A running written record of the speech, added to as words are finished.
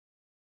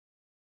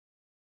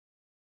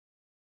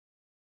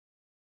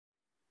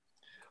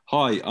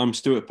Hi, I'm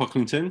Stuart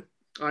Pocklington.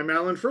 I'm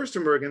Alan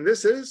Furstenberg, and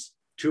this is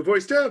Two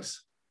Voice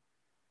Devs.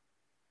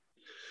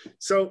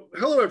 So,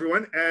 hello,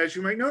 everyone. As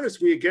you might notice,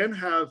 we again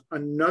have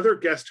another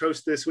guest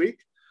host this week.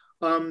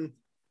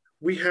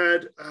 We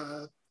had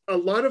a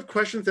lot of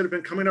questions that have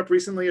been coming up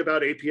recently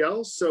about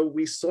APL, so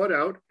we sought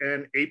out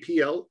an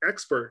APL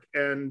expert,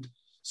 and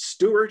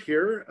Stuart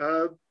here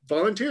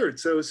volunteered.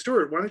 So,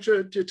 Stuart, why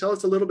don't you tell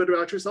us a little bit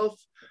about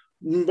yourself,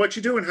 what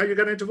you do, and how you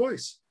got into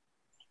voice?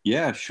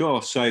 Yeah,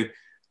 sure. So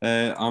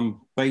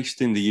I'm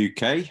based in the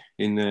UK,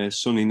 in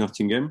sunny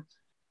Nottingham,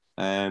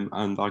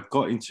 and I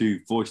got into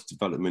voice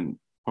development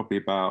probably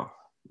about,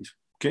 it's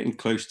getting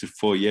close to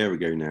 4 years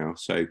ago now.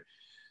 So,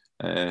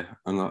 I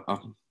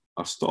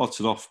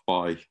started off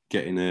by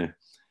getting a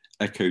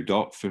Echo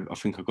Dot. I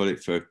think I got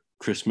it for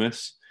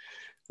Christmas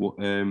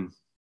a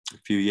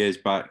few years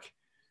back.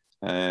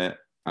 And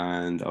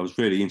I was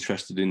really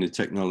interested in the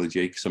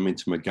technology because I'm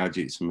into my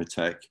gadgets and my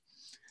tech.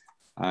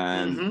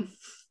 And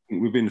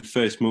within the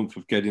first month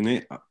of getting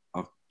it,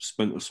 I've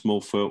spent a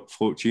small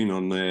fortune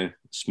on the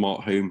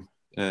smart home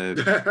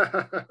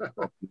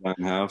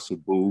house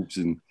with bulbs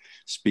and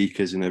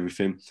speakers and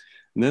everything.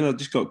 And then I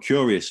just got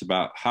curious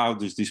about how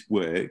does this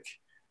work.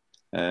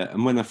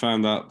 And when I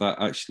found out that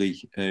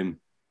actually,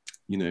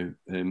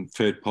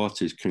 third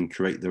parties can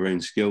create their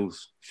own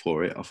skills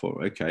for it, I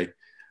thought, okay,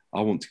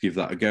 I want to give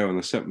that a go. And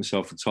I set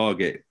myself a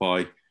target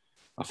by,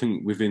 I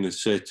think within a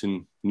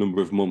certain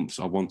number of months,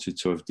 I wanted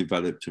to have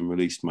developed and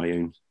released my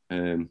own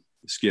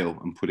skill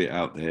and put it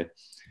out there.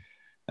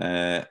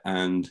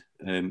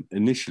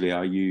 Initially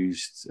I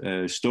used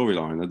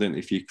Storyline. I don't know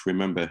if you can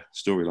remember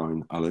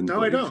Storyline, Alan.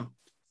 No, I don't.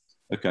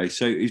 Okay,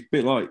 so it's a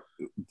bit like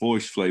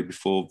VoiceFlow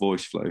before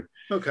VoiceFlow.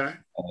 Okay.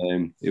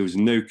 It was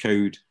a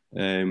no-code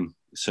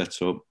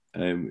setup.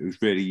 It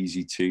was really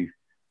easy to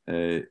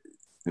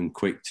and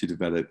quick to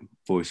develop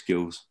voice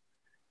skills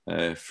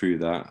through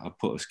that. I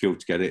put a skill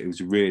together. It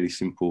was a really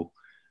simple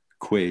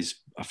quiz.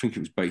 I think it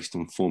was based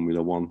on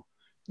Formula One.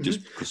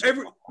 Just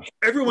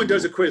everyone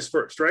does a quiz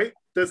first, right?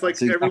 That's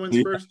like everyone's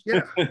first.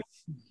 Yeah.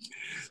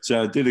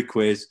 So I did a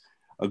quiz.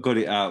 I got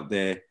it out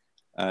there,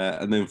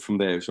 and then from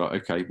there it's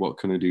like, okay, what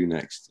can I do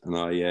next? And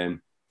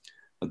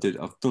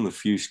I've done a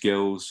few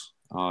skills.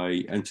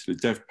 I entered a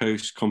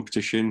DevPost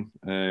competition.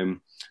 It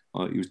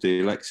was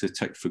the Alexa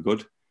Tech for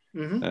Good.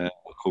 I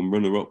come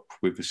runner-up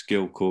with a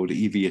skill called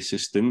EV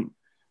Assistant,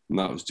 and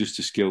that was just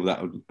a skill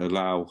that would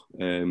allow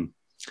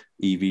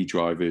EV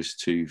drivers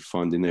to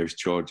find the nearest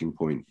charging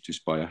point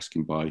just by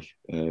asking by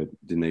the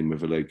name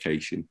of a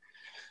location.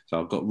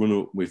 So I got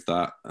runner-up with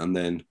that, and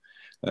then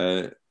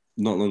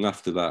not long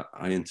after that,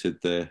 I entered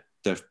the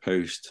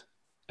DevPost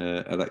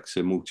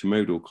Alexa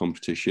multimodal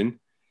competition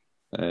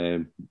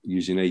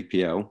using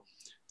APL,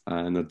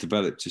 and I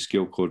developed a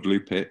skill called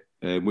Loop It,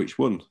 which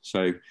won.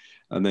 So,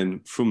 and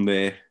then from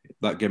there,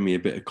 that gave me a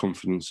bit of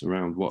confidence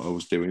around what I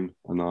was doing,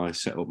 and I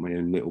set up my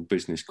own little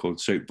business called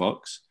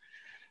Soapbox.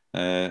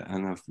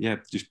 And I've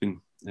just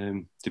been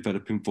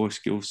developing voice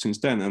skills since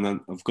then, and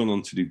I've gone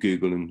on to do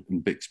Google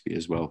and Bixby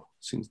as well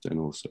since then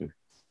also.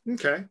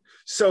 Okay,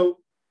 so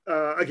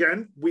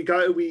again,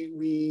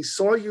 we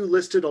saw you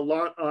listed a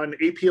lot on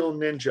APL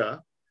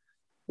Ninja.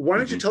 Why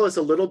don't you tell us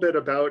a little bit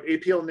about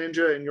APL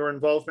Ninja and your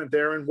involvement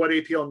there, and what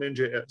APL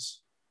Ninja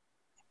is?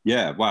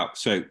 Yeah, wow.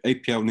 So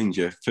APL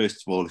Ninja,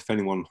 first of all, if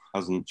anyone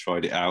hasn't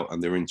tried it out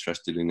and they're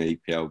interested in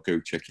APL, go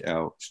check it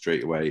out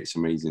straight away. It's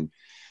amazing.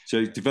 So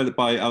it's developed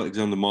by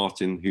Alexander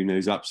Martin, who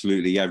knows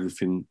absolutely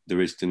everything there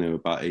is to know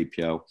about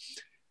APL.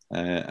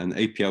 And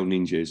APL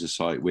Ninja is a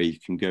site where you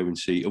can go and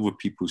see other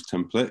people's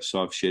templates.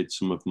 So I've shared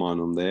some of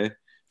mine on there.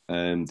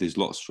 There's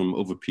lots from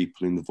other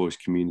people in the voice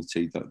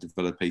community that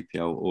develop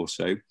APL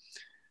also.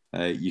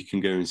 You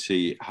can go and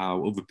see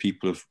how other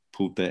people have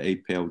pulled their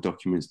APL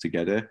documents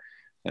together.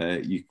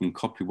 You can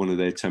copy one of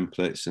their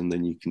templates and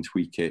then you can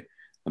tweak it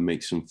and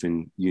make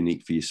something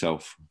unique for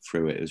yourself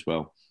through it as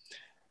well.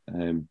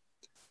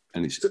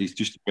 And it's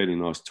just a really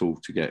nice tool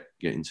to get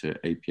into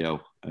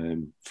APL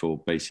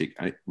for basic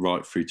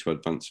right through to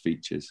advanced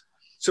features.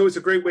 So it's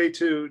a great way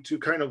to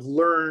kind of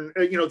learn,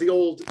 the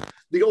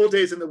old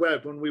days in the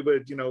web when we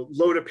would,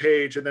 load a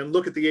page and then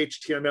look at the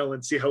HTML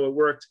and see how it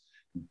worked.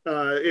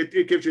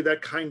 It gives you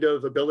that kind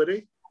of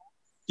ability.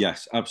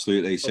 Yes,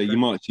 absolutely. So you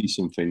might see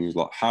something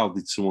like, how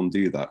did someone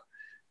do that?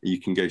 You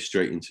can go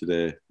straight into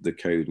the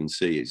code and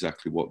see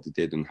exactly what they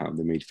did and how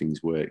they made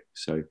things work.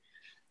 So,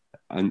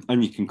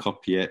 and you can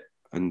copy it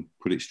and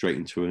put it straight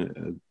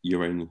into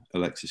your own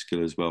Alexa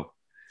skill as well.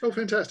 Oh,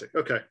 fantastic.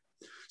 Okay.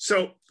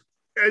 So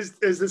as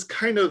this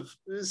kind of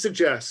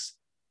suggests,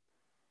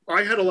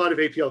 I had a lot of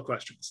APL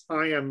questions.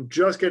 I am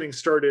just getting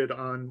started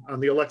on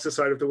the Alexa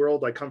side of the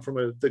world. I come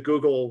from the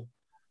Google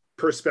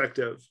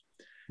perspective.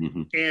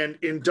 And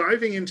in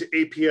diving into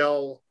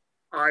APL,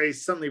 I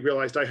suddenly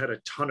realized I had a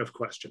ton of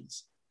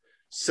questions.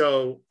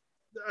 So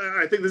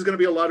I think there's going to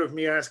be a lot of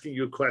me asking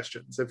you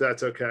questions, if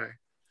that's okay.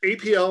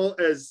 APL,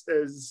 as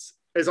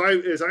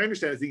I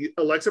understand, is the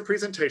Alexa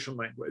presentation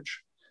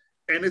language,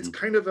 and it's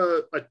kind of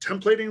a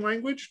templating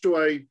language. Do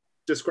I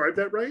describe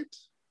that right?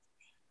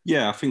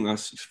 Yeah, I think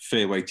that's a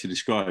fair way to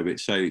describe it.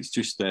 So it's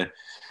just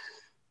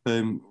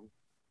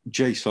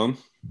JSON.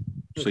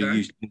 So you Okay.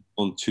 use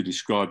JSON to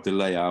describe the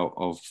layout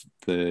of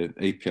the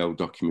APL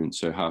document,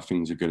 so how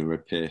things are going to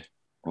appear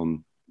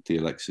on the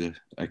Alexa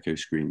Echo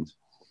screens.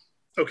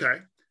 Okay.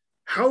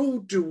 How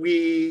do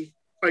we,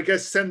 I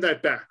guess, send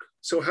that back?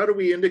 So how do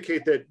we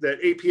indicate that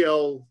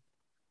APL,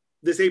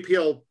 this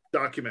APL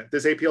document,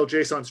 this APL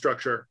JSON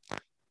structure,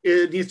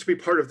 it needs to be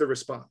part of the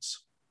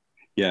response?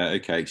 Yeah,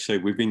 okay. So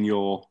within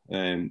your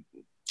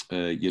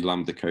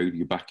Lambda code,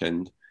 your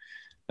backend,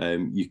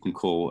 you can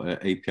call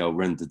APL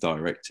render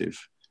directive,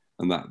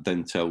 and that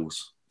then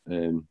tells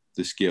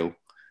the skill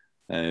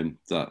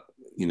that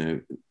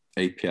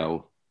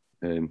APL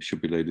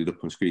should be loaded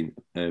up on screen.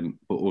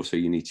 But also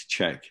you need to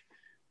check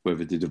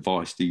whether the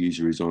device the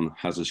user is on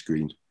has a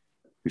screen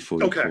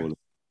before you call it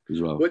as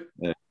well.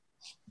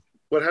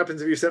 What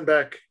happens if you send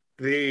back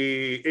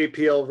the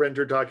APL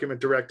render document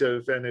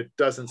directive and it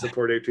doesn't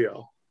support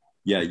APL?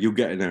 Yeah, you'll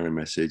get an error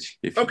message.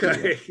 If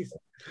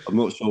I'm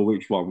not sure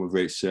which one, whether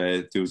it's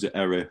there was an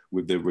error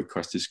with the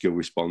requested skill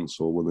response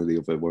or one of the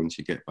other ones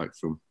you get back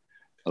from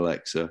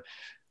Alexa.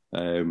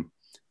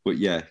 But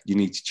yeah, you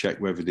need to check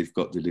whether they've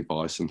got the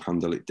device and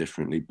handle it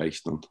differently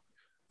based on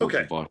what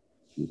device.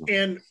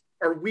 And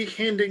are we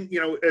handing,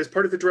 as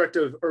part of the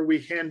directive, are we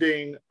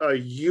handing a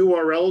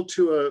URL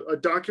to a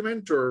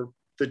document or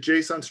the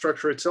JSON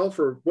structure itself,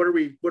 or what are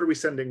we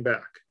sending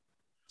back?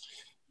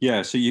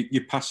 Yeah, so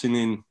you're passing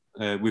in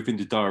within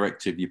the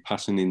directive, you're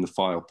passing in the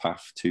file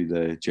path to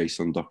the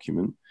JSON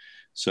document.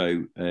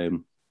 So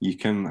you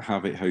can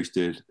have it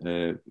hosted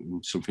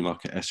something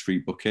like an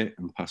S3 bucket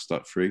and pass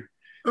that through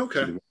to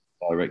the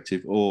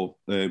directive. Or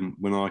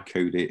when I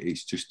code it,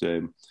 it's just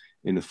in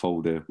a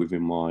folder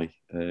within my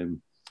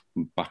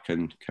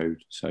backend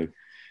code. So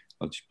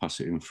I'll just pass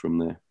it in from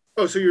there.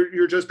 Oh, so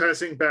you're just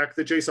passing back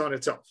the JSON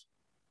itself?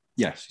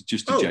 Yes, it's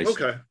just a JSON.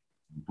 Okay.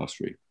 Pass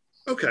through.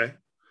 Okay.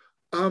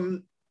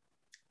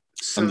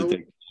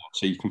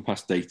 So you can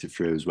pass data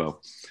through as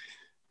well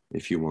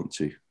if you want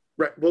to.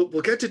 Right.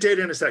 We'll get to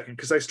data in a second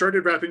because I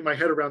started wrapping my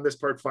head around this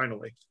part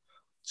finally.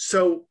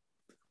 So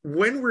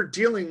when we're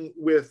dealing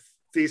with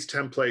these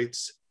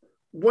templates,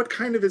 what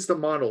kind of is the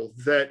model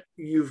that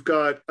you've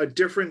got a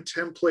different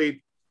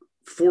template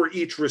for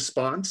each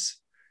response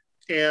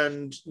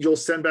and you'll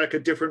send back a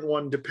different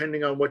one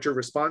depending on what your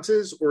response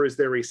is? Or is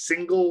there a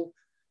single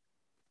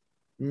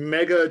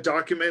mega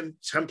document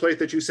template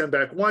that you send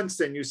back once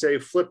and you say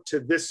flip to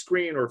this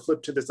screen or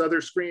flip to this other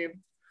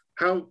screen?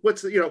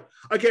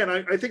 Again,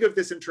 I think of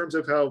this in terms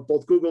of how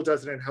both Google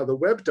does it and how the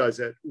web does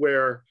it,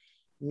 where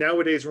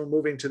nowadays we're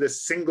moving to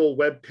this single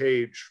web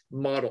page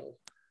model,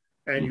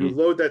 and you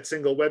load that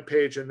single web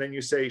page and then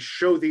you say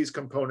show these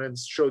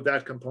components, show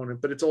that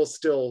component, but it's all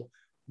still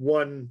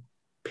one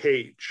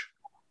page.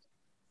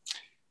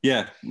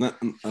 Yeah.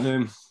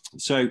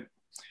 So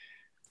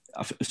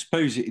I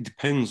suppose it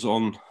depends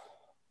on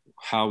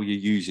how you're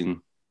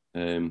using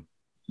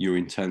your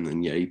intent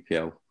and your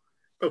APL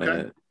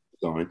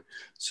design.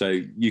 So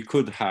you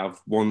could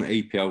have one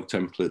APL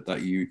template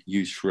that you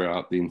use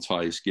throughout the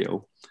entire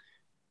skill,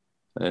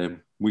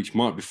 which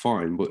might be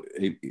fine, but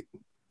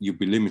you'll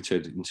be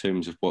limited in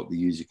terms of what the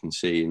user can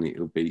see, and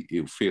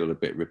it'll feel a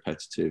bit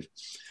repetitive.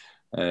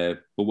 But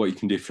what you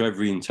can do for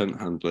every intent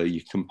handler,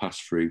 you can pass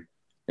through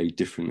a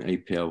different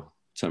APL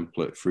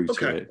template through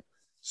to it.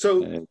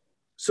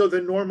 So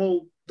the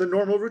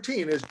normal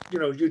routine is,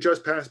 you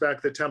just pass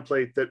back the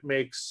template that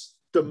makes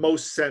the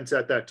most sense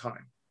at that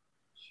time.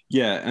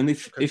 Yeah, and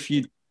if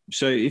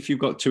you've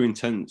got two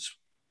intents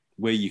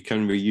where you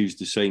can reuse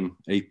the same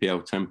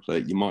APL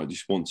template, you might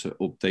just want to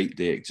update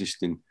the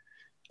existing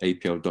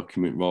APL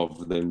document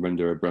rather than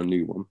render a brand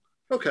new one.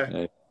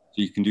 So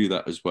you can do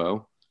that as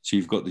well. So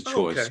you've got the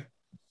choice.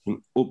 You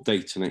can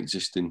update an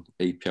existing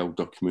APL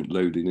document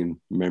loaded in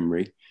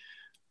memory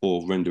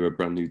or render a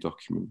brand new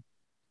document.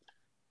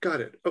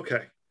 Got it.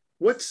 Okay.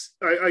 What's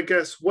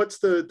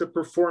the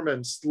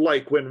performance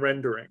like when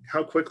rendering?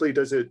 How quickly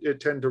does it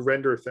tend to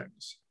render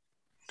things?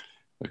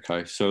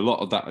 Okay, so a lot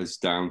of that is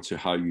down to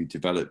how you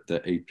develop the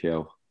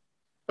APL.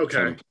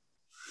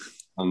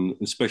 And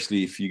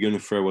especially if you're going to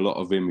throw a lot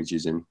of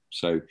images in.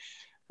 So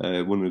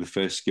one of the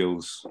first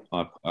skills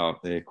I put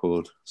out there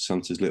called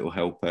Santa's Little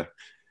Helper,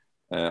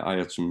 I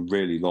had some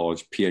really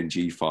large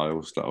PNG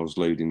files that I was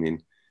loading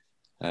in,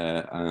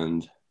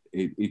 and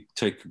it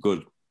take a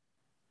good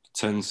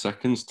 10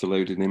 seconds to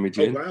load an image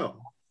in.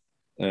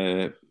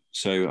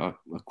 So I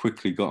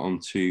quickly got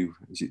onto,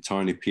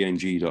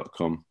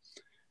 tinypng.com,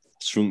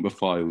 shrunk the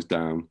files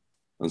down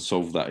and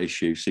solved that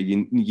issue. So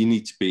you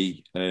need to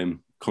be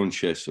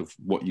conscious of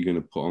what you're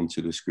going to put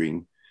onto the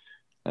screen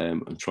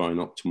and try and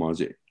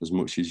optimize it as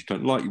much as you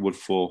can, like you would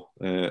for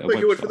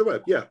you would for the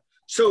web, yeah.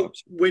 So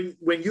when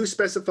you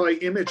specify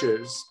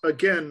images,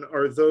 again,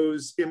 are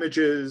those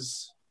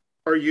images,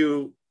 are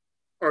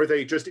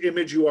they just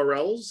image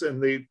URLs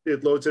and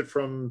it loads it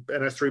from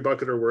an S3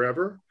 bucket or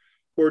wherever?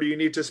 Or do you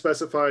need to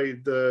specify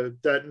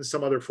that in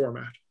some other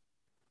format?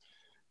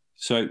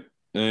 So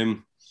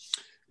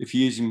if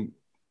you're using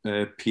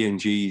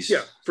PNGs.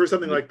 Yeah, for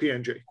something like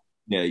PNG.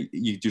 Yeah,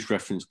 you just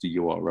reference the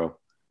URL.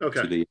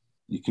 Okay.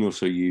 You can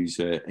also use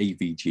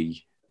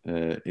AVG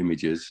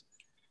images.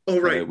 Oh,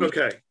 right.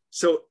 Okay.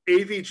 So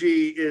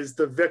AVG is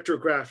the vector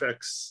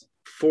graphics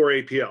for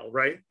APL,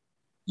 right?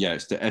 Yeah,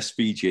 it's the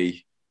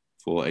SVG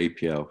for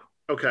APL.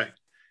 Okay.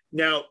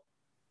 Now,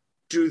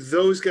 do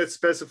those get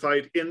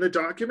specified in the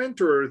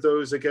document, or are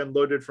those again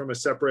loaded from a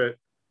separate?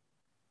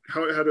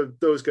 How do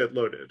those get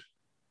loaded?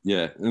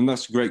 Yeah, and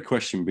that's a great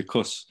question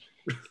because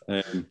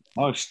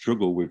I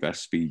struggle with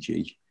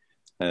SVG.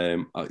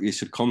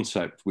 It's a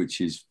concept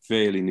which is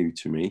fairly new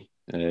to me.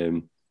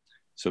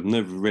 So I've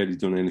never really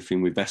done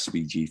anything with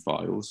SVG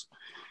files.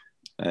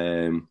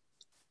 So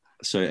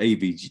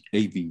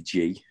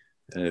AVG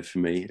for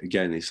me,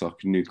 again, it's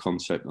like a new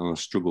concept, and I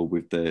struggle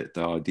with the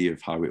idea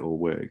of how it all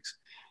works.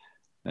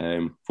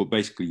 But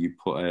basically, you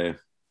put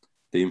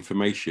the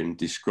information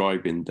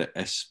describing the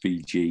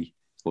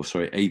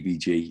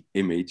AVG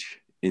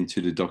image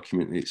into the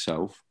document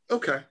itself.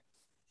 Okay.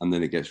 And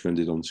then it gets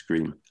rendered on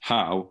screen.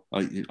 How?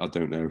 I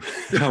don't know.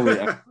 How it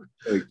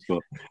works,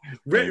 but,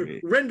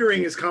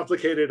 rendering is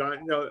complicated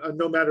on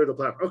no matter the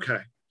platform. Okay.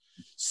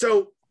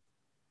 So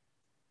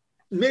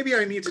maybe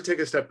I need to take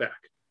a step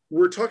back.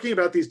 We're talking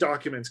about these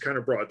documents kind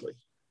of broadly.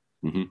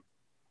 Mm-hmm.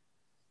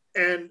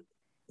 And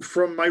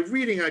from my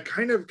reading, I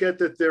kind of get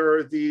that there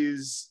are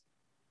these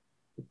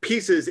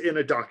pieces in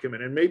a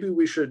document, and maybe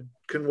we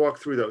can walk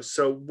through those.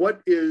 So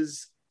what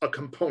is a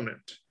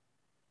component?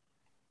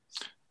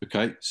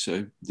 Okay,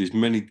 so there's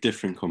many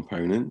different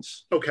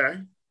components. Okay.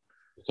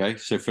 Okay,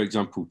 so for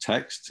example,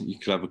 text, you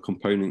could have a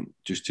component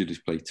just to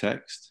display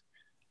text.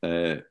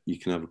 You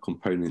can have a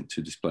component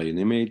to display an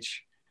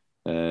image,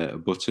 a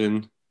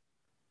button.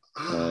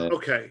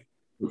 Okay.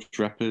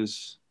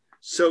 Wrappers.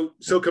 So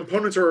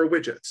components are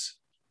widgets.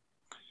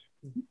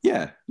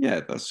 Yeah,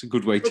 that's a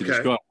good way to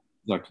describe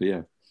it. Exactly,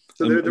 yeah.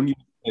 So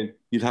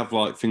you'd have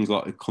like things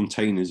like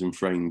containers and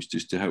frames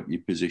just to help you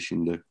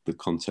position the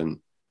content.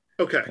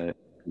 Okay.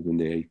 Within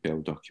the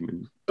APL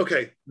document.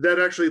 Okay, that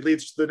actually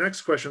leads to the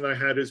next question I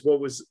had: is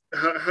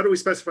how do we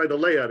specify the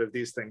layout of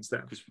these things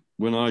then? Because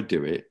when I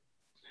do it,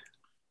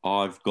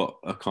 I've got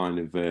a kind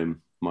of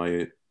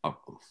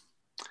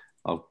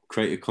I'll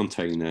create a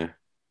container.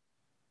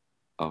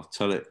 I'll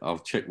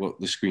check what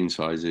the screen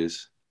size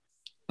is,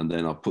 and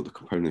then I'll put the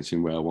components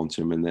in where I want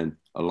them, and then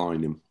align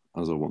them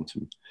as I want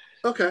them.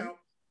 Okay.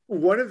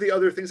 One of the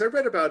other things I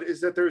read about is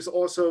that there's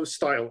also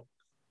style,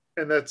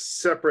 and that's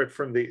separate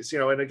from these,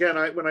 and again,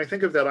 when I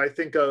think of that, I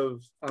think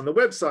of on the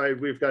website,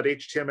 we've got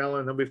HTML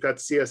and then we've got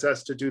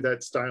CSS to do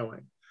that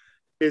styling.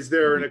 Is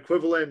there an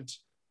equivalent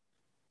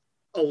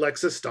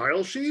Alexa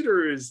style sheet,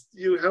 or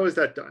how is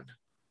that done?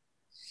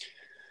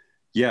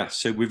 Yeah,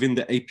 so within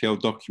the APL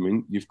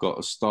document, you've got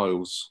a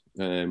styles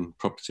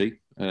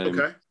property.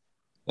 Okay.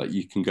 That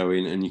you can go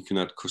in and you can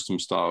add custom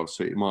styles.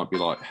 So it might be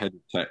like header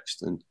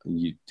text, and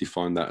you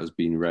define that as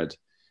being red,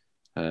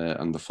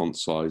 and the font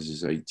size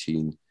is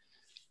 18.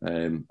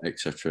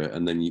 Etc.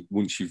 And then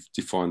once you've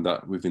defined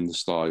that within the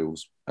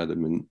styles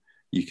element,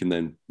 you can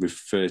then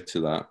refer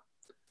to that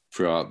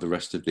throughout the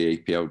rest of the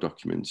APL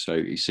document. So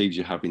it saves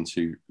you having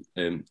to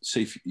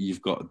say if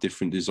you've got a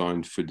different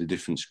design for the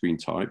different screen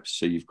types.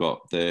 So you've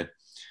got the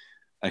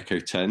Echo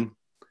 10,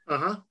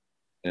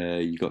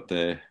 you've got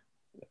the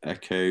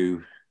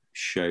Echo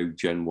Show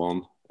Gen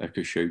 1,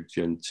 Echo Show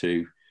Gen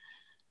 2,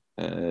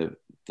 the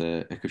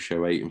Echo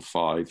Show 8 and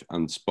 5,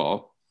 and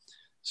Spot.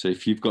 So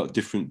if you've got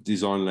different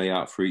design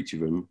layout for each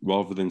of them,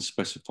 rather than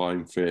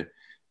specifying for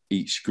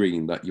each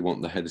screen that you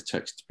want the header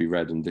text to be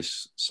red and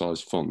this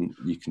size font,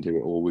 you can do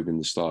it all within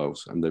the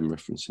styles and then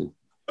reference it.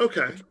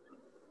 Okay.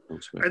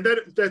 And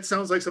that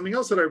sounds like something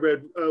else that I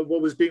read,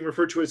 what was being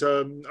referred to as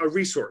a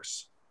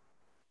resource.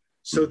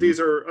 So these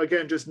are,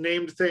 again, just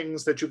named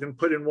things that you can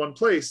put in one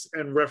place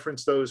and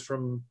reference those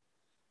from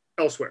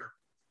elsewhere.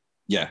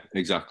 Yeah,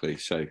 exactly.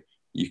 So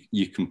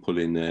you can pull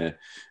in there.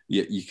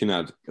 You can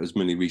add as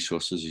many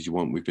resources as you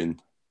want within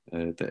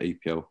the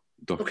APL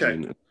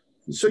document. Okay.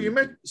 So you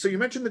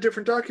mentioned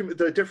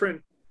the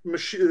different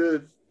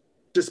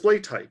display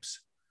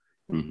types.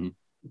 Mm-hmm.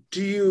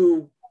 Do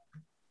you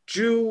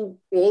do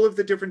all of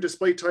the different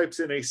display types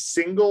in a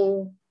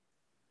single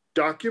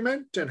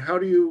document, and how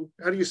do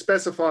you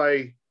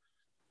specify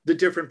the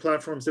different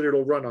platforms that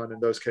it'll run on in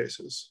those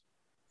cases?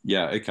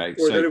 Yeah. Okay.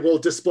 Or that it will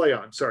display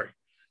on. Sorry.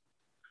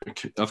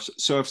 Okay.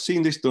 So I've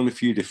seen this done a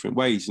few different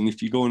ways, and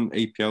if you go on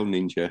APL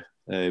Ninja,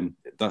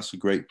 that's a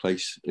great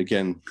place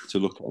again to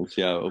look at and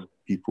see how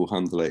people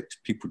handle it.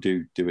 People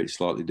do it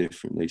slightly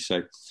differently.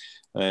 So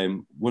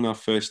when I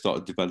first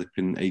started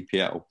developing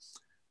APL,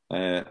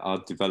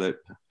 I'd develop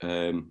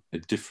a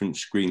different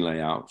screen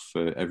layout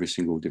for every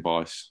single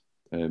device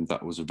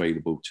that was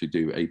available to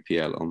do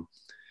APL on.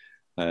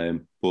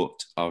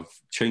 But I've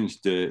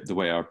changed the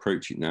way I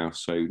approach it now.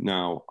 So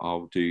now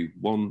I'll do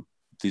one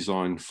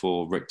design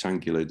for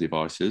rectangular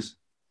devices,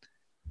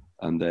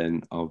 and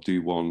then I'll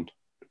do one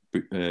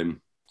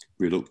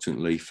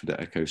reluctantly for the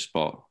Echo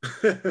Spot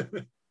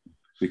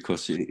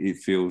because it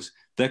feels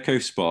the Echo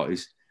Spot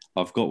is,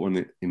 I've got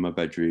one in my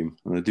bedroom,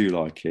 and I do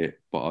like it,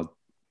 but I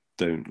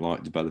don't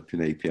like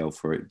developing APL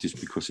for it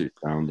just because it's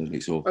round and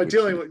it's awkward.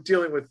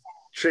 Dealing with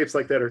shapes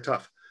like that are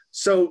tough.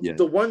 So Yeah.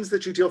 the ones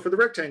that you deal for the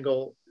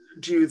rectangle,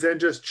 do you then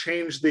just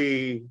change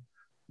the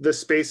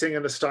spacing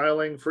and the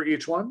styling for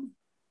each one?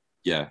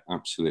 Yeah,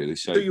 absolutely.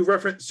 So you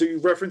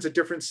reference a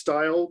different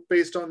style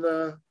based on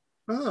the.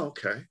 Oh,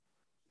 okay,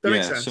 that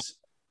makes sense.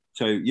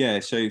 So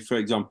for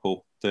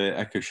example, the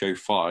Echo Show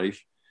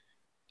 5,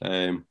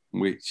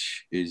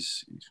 which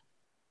is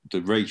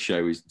the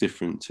ratio is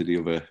different to the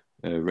other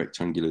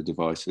rectangular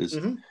devices.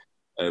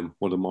 Mm-hmm.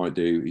 What I might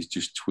do is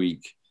just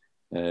tweak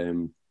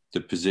the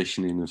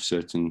positioning of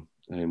certain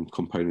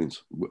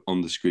components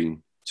on the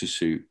screen to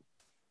suit.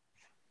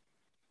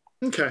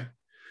 Okay.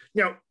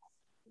 Now,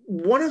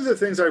 one of the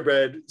things I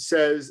read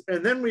says,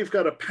 and then we've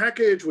got a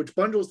package which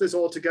bundles this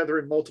all together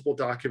in multiple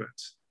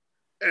documents.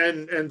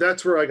 And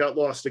that's where I got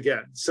lost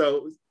again.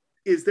 So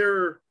is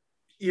there,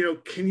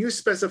 can you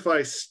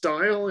specify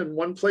style in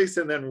one place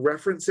and then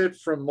reference it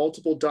from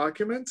multiple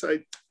documents?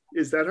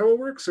 Is that how it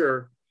works,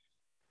 or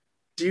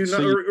do you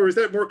not, or is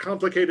that more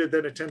complicated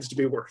than it tends to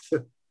be worth?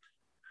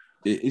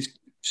 It is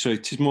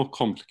more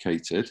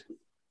complicated,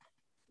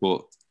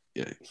 but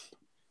yeah, it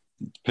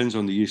depends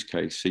on the use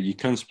case. So you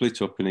can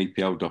split up an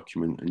APL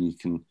document,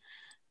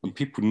 and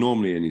people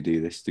normally only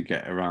do this to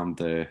get around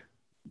the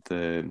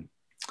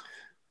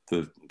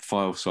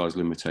file size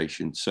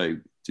limitation. So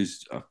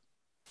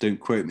don't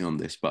quote me on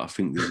this, but I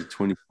think there's a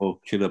 24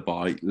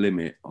 kilobyte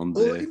limit on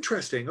the. Oh,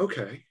 interesting.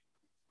 Okay.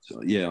 So,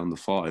 yeah, on the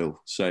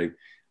file. So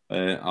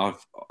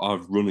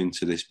I've run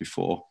into this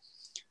before,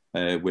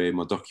 where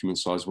my document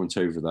size went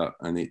over that,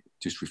 and it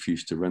just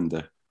refused to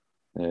render.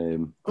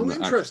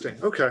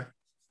 Interesting. Okay.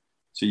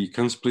 So you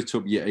can split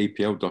up your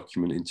APL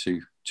document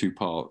into two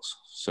parts.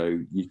 So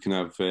you can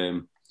have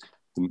the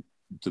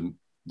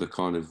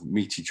kind of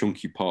meaty,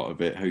 chunky part of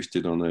it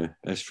hosted on a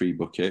S3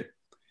 bucket,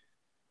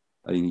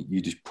 and you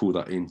just pull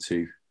that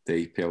into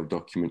the APL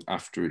document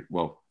after it.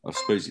 Well, I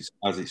suppose it's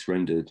as it's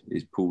rendered,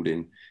 it's pulled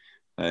in,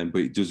 but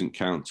it doesn't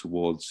count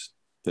towards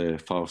the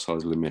file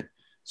size limit,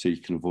 so you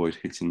can avoid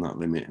hitting that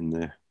limit in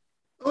there.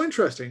 Oh,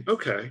 interesting.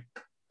 Okay.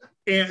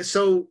 And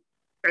so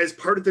as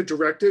part of the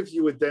directive,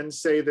 you would then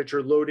say that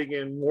you're loading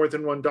in more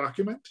than one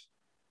document?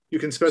 You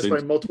can specify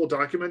multiple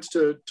documents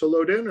to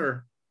load in,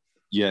 or?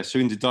 Yeah, so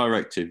in the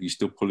directive, you're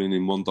still pulling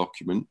in one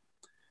document.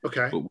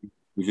 Okay. But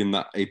within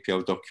that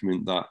APL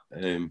document that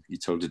you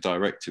told the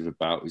directive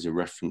about is a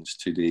reference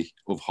to the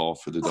other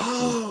half of the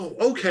document. Oh,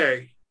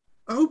 okay.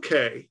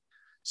 Okay.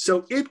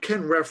 So it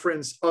can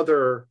reference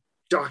other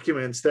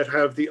documents that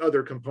have the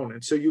other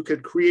components. So you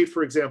could create,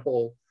 for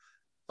example,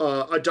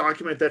 a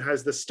document that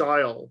has the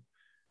style,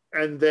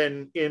 and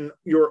then in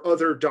your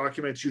other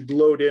documents, you'd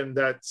load in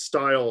that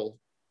style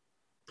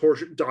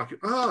portion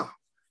document. Ah,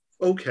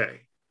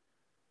 okay.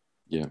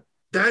 Yeah.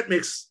 That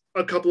makes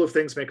a couple of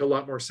things make a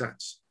lot more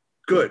sense.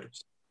 Good.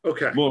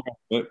 Okay.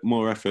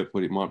 More effort,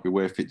 but it might be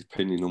worth it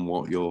depending on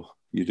what you're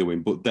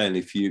doing. But then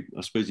I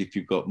suppose if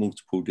you've got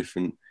multiple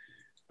different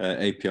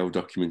APL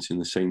documents in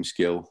the same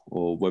skill,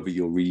 or whether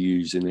you're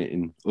reusing it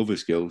in other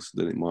skills,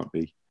 then it might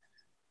be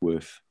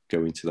worth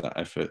going to that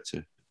effort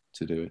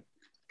to do it.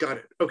 Got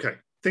it. Okay.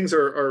 Things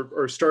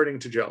are starting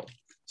to gel.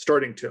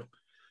 Starting to.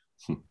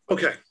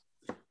 Okay.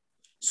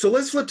 So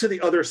let's flip to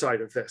the other side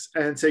of this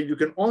and say you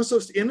can also,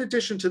 in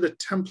addition to the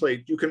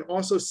template, you can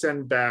also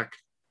send back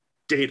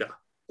data.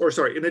 Or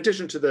sorry, in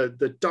addition to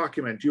the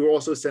document, you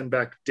also send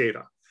back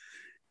data.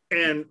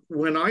 And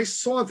when I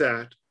saw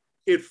that,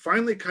 it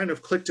finally kind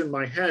of clicked in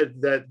my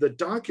head that the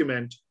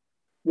document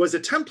was a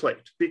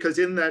template, because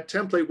in that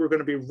template, we're going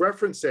to be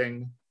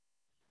referencing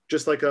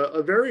just like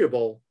a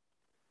variable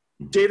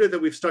data that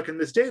we've stuck in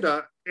this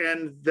data.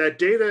 And that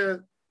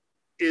data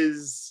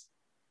is,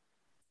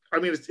 I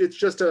mean, it's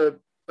just a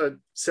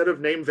set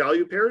of name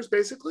value pairs,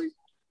 basically.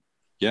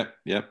 Yep,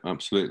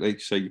 absolutely.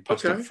 So you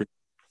pass that through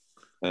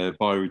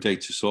binary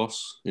data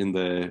source in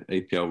the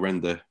APL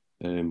render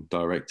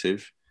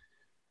directive.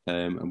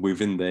 And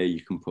within there,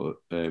 you can put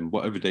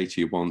whatever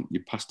data you want,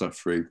 you pass that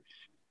through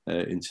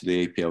into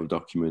the APL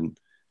document.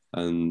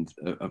 And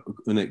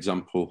an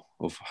example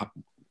of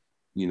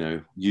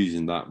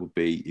using that would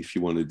be if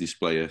you want to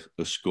display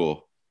a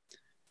score,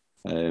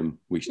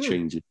 which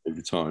changes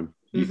over time.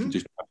 You can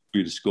just pass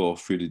through the score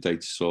through the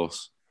data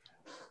source,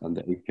 and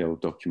the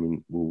APL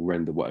document will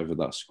render whatever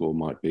that score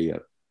might be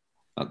at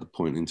the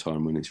point in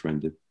time when it's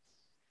rendered.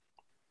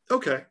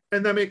 Okay,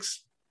 and that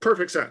makes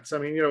perfect sense. I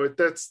mean,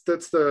 that's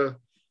that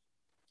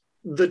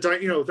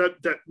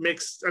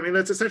makes, I mean,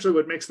 that's essentially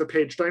what makes the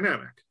page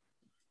dynamic.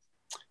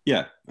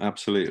 Yeah,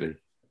 absolutely.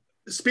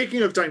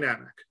 Speaking of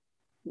dynamic,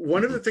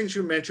 one of the things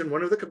you mentioned,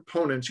 one of the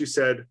components you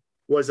said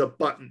was a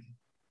button.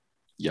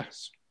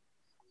 Yes.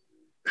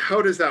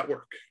 How does that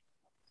work?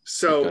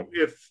 So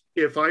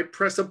if I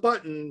press a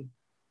button,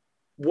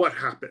 what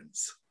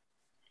happens?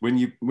 When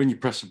you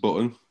press a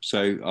button,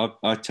 so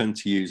I tend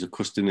to use a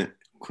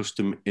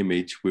custom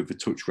image with a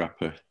touch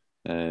wrapper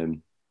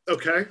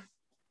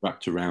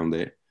wrapped around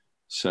it.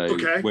 So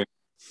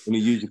when a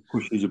user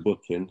pushes a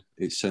button,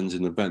 it sends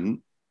an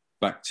event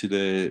back to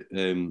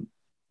the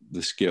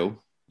skill,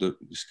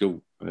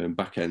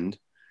 back end.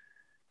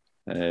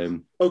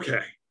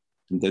 Okay.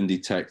 And then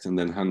detect and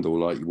then handle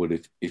like you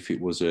would if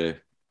it was a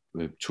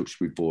touch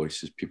with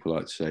voice, as people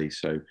like to say.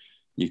 So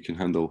you can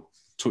handle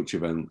touch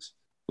events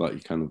like you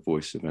can a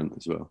voice event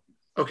as well.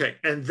 Okay,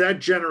 and that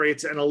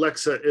generates an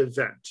Alexa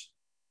event.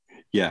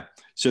 Yeah,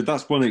 so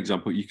that's one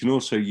example. You can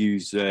also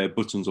use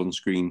buttons on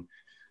screen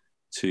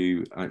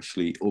to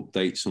actually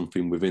update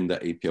something within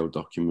that APL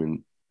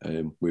document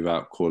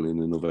without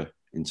calling another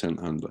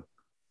intent handler.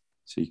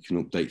 So you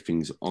can update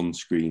things on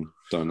screen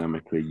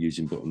dynamically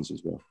using buttons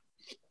as well.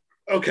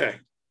 Okay,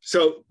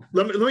 so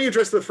let me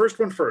address the first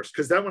one first,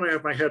 because that one I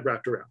have my head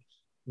wrapped around.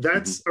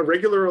 That's a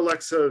regular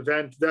Alexa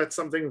event. That's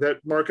something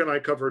that Mark and I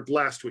covered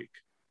last week.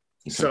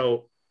 Okay.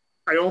 So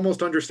I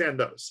almost understand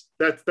those.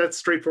 That's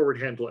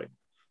straightforward handling.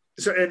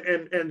 So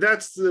and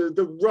that's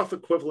the rough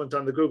equivalent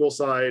on the Google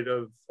side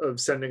of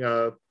sending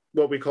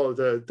what we call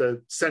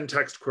the send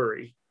text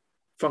query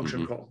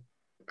function call.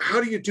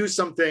 How do you do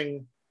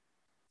something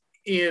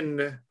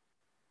in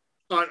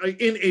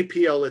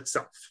APL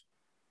itself?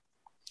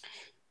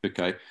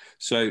 Okay,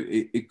 so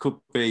it could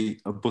be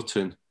a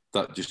button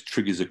that just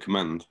triggers a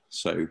command.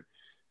 So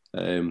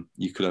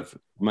you could have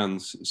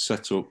commands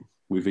set up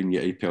within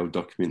your APL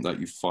document that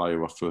you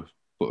fire off a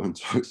button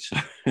touch.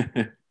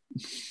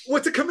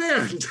 What's a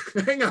command?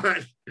 Hang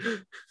on.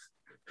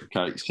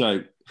 Okay,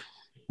 so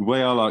the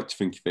way I like to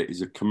think of it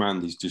is a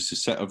command is just a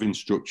set of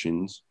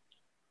instructions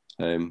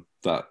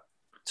that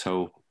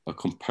tell a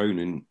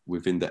component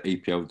within the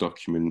APL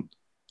document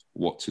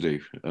what to do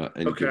at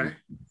any given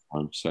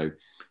time. So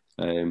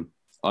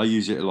I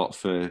use it a lot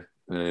for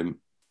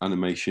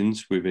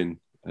animations within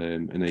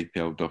an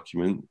APL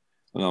document,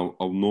 and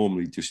I'll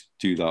normally just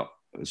do that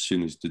as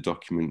soon as the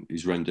document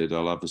is rendered.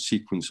 I'll have a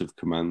sequence of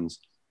commands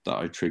that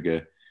I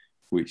trigger,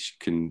 which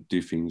can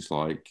do things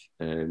like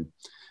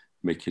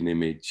make an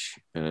image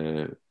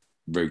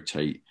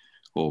rotate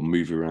or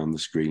move around the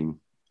screen,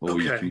 or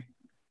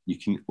you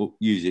can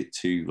use it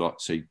to, like,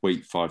 say,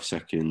 wait 5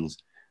 seconds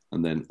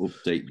and then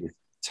update the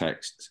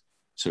text.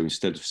 So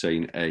instead of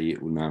saying A,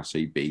 it will now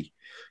say B,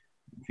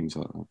 things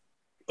like that.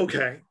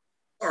 Okay.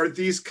 Are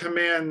these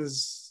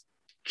commands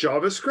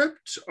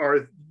JavaScript?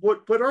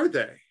 What are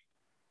they?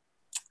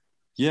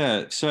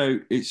 Yeah, so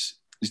it's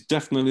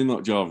definitely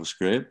not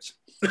JavaScript.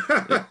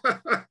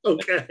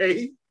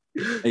 Okay.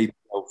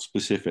 APL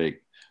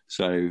specific.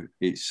 So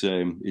it's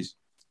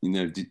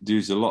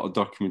there's a lot of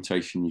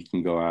documentation. You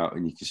can go out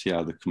and you can see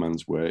how the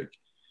commands work.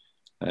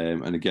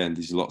 And again,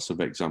 there's lots of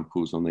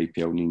examples on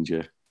APL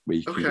Ninja where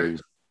you can go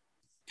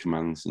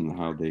commands and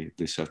how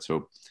they're set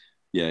up.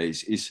 Yeah,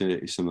 it's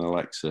an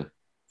Alexa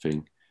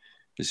thing.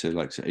 It's an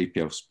Alexa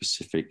APL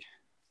specific.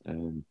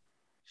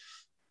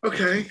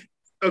 Okay.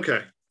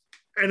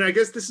 And I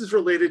guess this is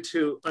related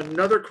to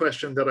another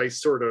question that I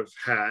sort of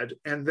had,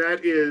 and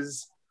that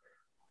is,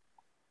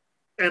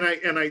 and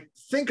I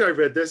think I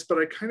read this, but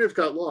I kind of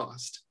got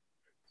lost.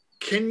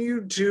 Can you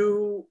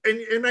do,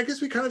 and I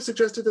guess we kind of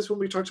suggested this when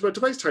we talked about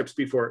device types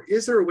before,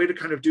 is there a way to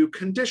kind of do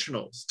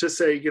conditionals to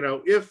say,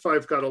 if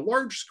I've got a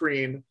large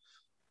screen,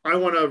 I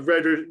want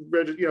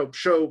to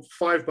show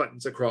 5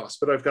 buttons across,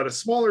 but I've got a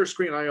smaller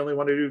screen, I only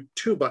want to do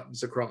 2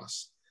 buttons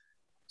across.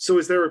 So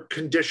is there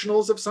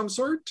conditionals of some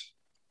sort?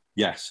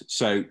 Yes.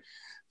 So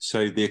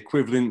the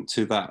equivalent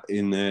to that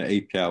in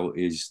the APL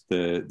is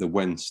the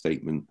when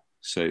statement.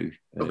 So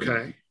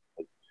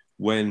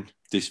when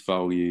this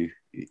value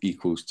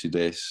equals to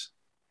this,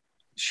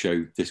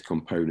 show this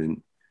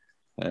component.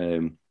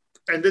 And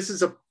this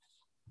is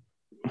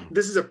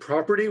a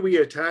property we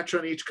attach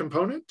on each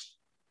component?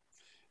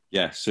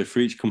 Yeah. So for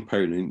each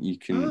component, you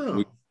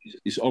can.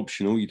 It's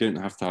optional. You don't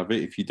have to have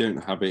it. If you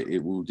don't have it,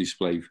 it will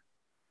display.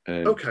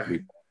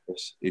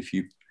 If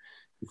you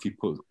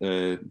put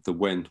the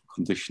when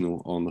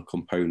conditional on the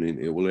component,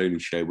 it will only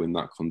show when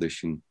that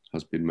condition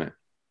has been met.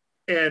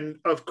 And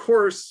of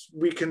course,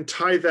 we can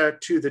tie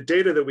that to the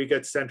data that we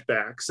get sent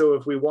back. So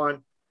if we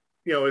want,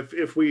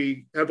 if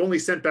we have only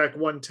sent back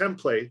one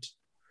template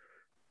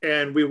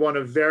and we want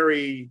to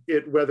vary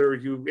it, whether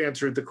you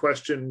answered the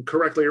question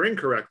correctly or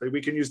incorrectly,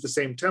 we can use the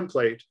same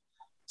template,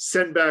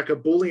 send back a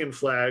Boolean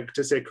flag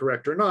to say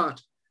correct or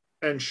not,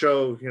 and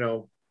show,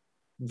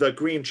 the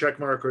green check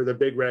mark or the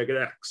big ragged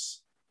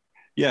X.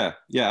 Yeah,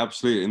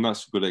 absolutely. And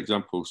that's a good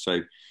example.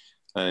 So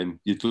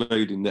you'd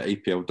load in the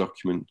APL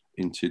document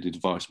into the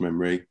device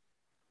memory.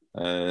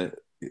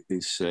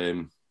 It's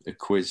a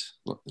quiz,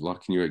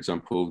 like in your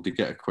example, to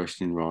get a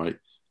question right,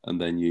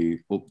 and then you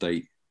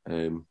update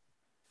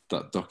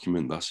that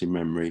document that's in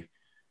memory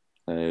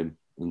and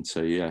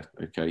say,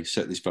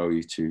 set this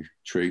value to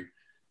true.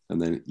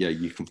 And then,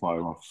 you can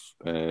fire off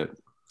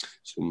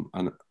some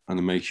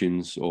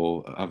animations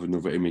or have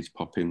another image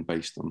pop in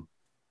based on.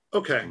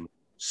 Okay.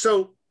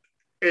 So,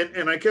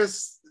 and I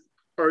guess,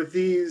 are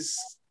these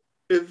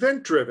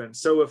event driven?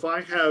 So if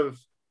I have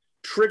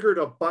triggered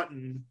a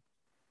button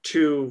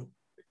to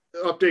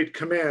update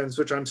commands,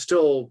 which is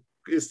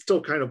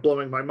still kind of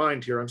blowing my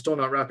mind here. I'm still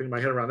not wrapping my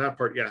head around that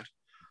part yet.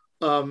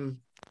 Um,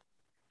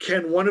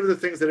 can one of the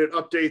things that it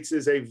updates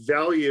is a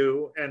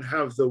value and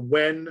have the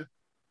when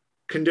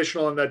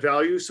conditional on that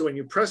value? So when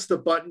you press the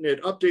button,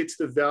 it updates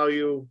the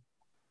value,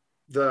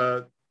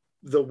 the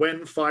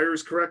when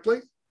fires correctly?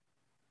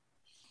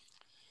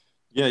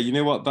 Yeah, you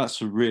know what?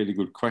 That's a really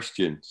good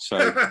question.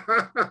 So,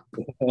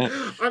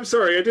 I'm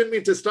sorry, I didn't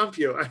mean to stump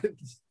you.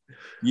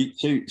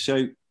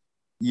 so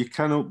you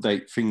can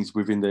update things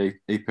within the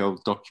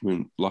APL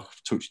document, like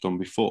I've touched on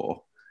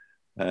before.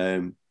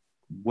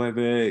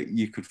 Whether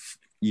you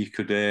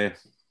could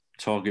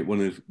target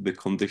one of the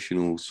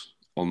conditionals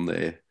on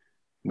there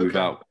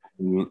without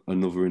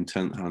another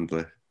intent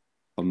handler,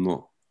 I'm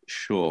not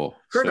sure.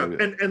 Fair enough.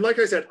 And like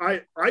I said,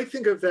 I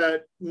think of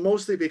that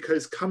mostly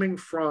because coming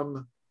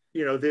from,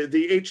 you know, the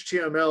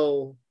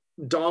HTML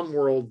DOM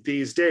world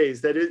these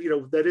days, that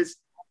is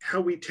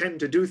how we tend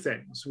to do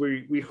things.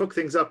 We hook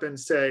things up and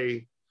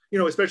say, you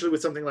know, especially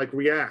with something like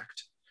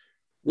React,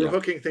 we're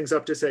hooking things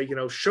up to say, you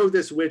know, show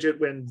this widget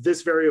when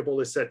this variable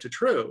is set to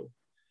true.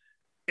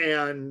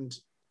 And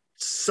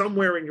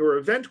somewhere in your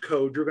event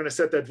code, you're going to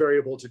set that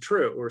variable to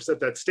true or set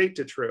that state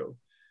to true.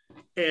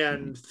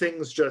 And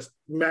things just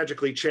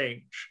magically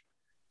change.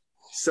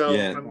 So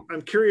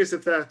I'm curious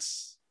if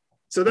that's,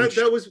 so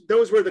that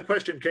was where the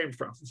question came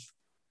from.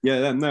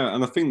 Yeah, no,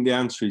 and I think the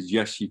answer is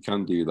yes, you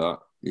can do that.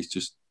 It's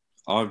just,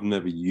 I've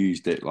never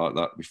used it like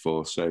that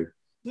before. So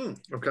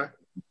okay.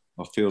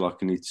 I feel like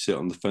I need to sit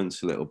on the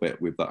fence a little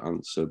bit with that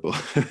answer, but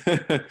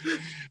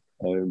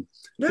no,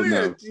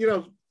 you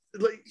know,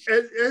 like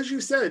as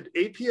you said,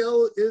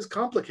 APL is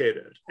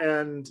complicated,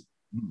 and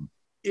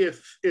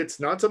if it's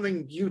not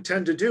something you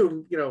tend to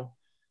do, you know,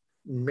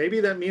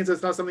 maybe that means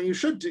it's not something you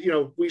should do, you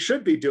know, we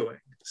should be doing.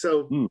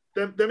 So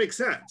that makes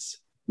sense.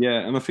 Yeah,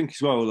 and I think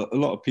as well, a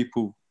lot of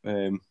people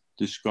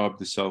describe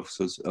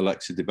themselves as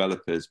Alexa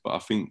developers, but I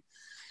think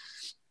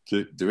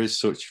there is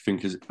such a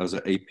thing as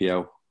an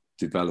APL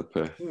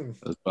developer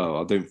as well.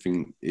 I don't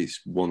think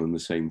it's one and the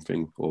same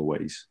thing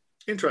always.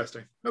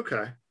 Interesting.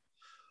 Okay.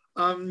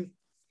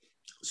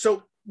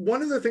 So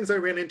one of the things I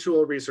ran into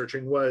while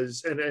researching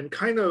was, and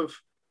kind of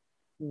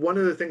one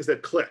of the things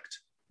that clicked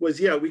was,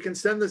 yeah, we can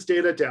send this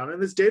data down,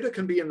 and this data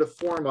can be in the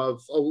form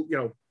of, you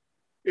know,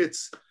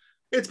 it's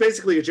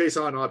basically a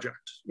JSON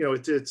object. You know,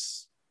 it's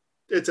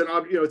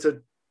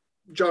a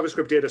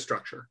JavaScript data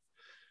structure,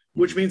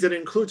 which means it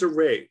includes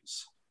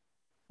arrays.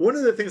 One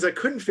of the things I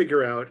couldn't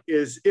figure out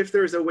is if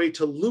there's a way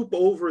to loop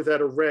over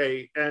that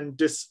array and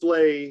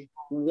display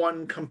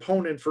one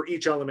component for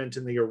each element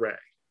in the array.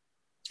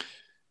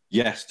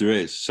 Yes, there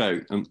is.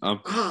 So,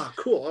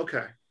 cool.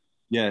 Okay.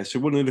 Yeah. So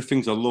one of the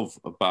things I love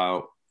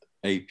about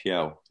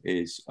APL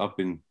is I've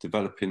been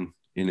developing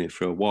in it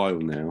for a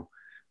while now,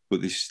 but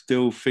there's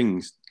still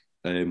things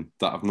that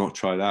I've not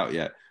tried out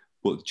yet.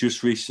 But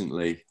just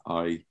recently,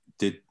 I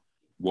did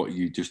what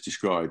you just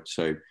described.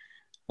 So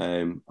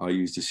I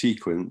used a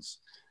sequence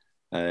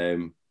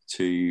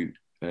to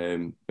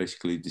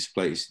basically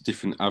display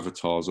different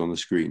avatars on the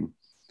screen,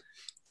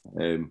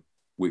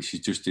 which is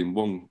just in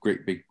one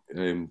great big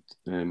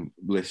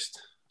list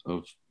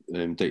of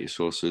data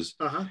sources.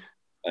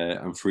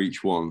 And for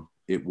each one,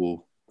 it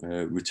will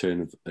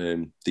return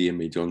the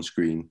image on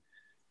screen.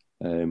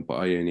 But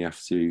I only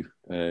have to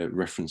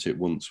reference it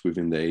once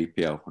within the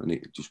APL, and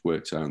it just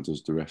works out and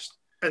does the rest.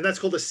 And that's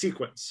called a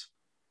sequence.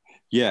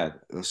 Yeah.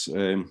 That's,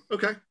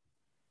 okay.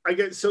 I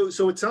get so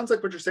it sounds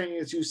like what you're saying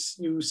is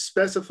you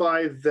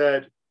specify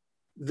that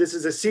this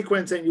is a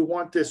sequence and you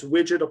want this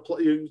widget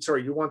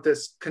you want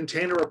this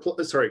container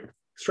let's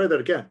try that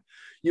again.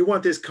 You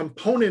want this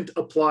component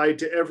applied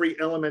to every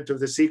element of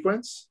the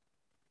sequence?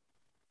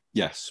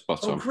 Yes,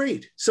 spot on. Oh,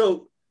 great.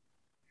 So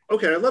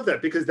okay, I love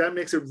that, because that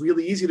makes it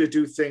really easy to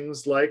do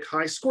things like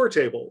high score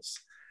tables,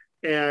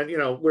 and you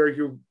know, where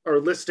you are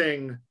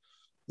listing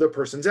the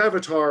person's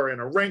avatar and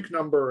a rank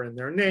number and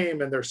their name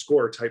and their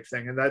score type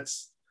thing, and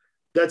that's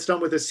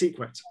done with a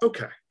sequence.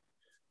 Okay.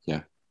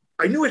 Yeah.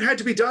 I knew it had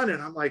to be done,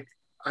 and I'm like,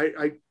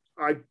 I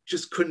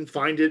just couldn't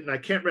find it, and I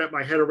can't wrap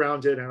my head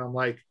around it, and I'm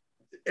like,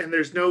 and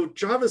there's no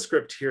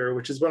JavaScript here,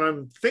 which is what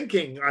I'm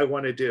thinking I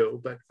want to do,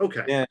 but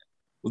okay. Yeah.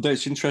 Well,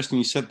 that's interesting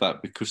you said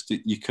that, because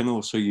you can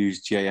also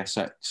use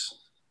JSX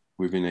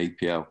within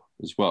APL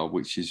as well,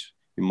 which is,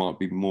 it might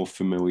be more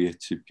familiar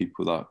to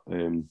people that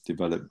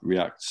develop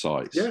React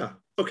sites. Yeah.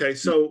 Okay.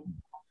 So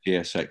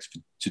JSX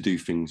to do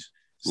things.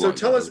 So like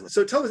tell us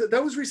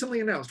that was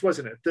recently announced,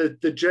 wasn't it?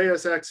 The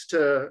JSX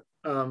to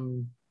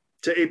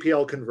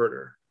APL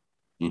converter.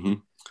 Mm-hmm.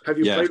 Have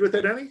you played with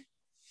it any?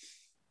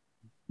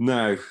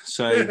 No.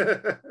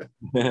 So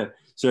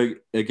so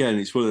again,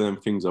 it's one of them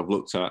things I've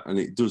looked at, and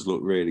it does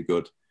look really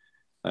good.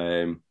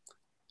 And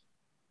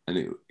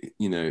it,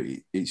 you know,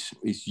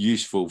 it's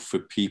useful for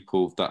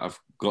people that have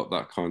got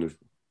that kind of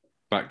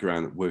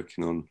background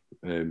working on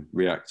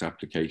React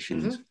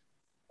applications.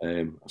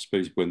 I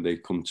suppose when they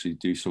come to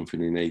do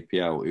something in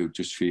APL, it would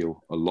just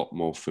feel a lot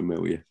more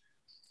familiar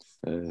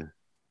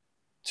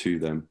to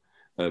them.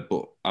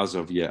 But as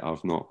of yet,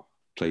 I've not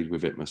played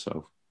with it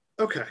myself.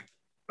 Okay.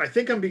 I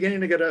think I'm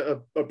beginning to get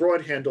a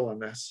broad handle on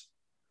this.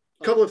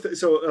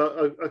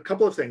 A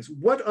couple of things.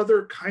 What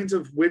other kinds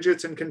of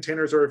widgets and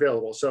containers are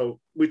available?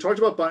 So we talked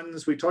about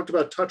buttons, we talked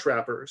about touch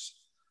wrappers.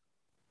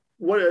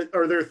 What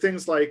are there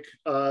things like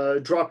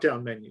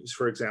drop-down menus,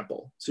 for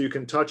example, so you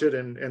can touch it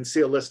and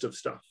see a list of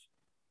stuff?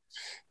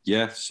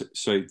 Yes,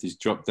 so there's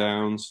drop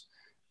downs.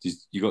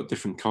 You got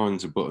different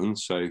kinds of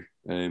buttons. So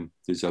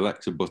there's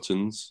Alexa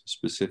buttons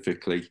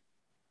specifically,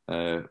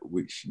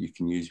 which you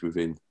can use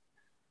within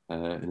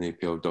an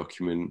APL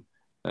document.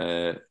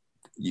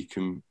 You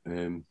can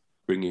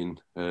bring in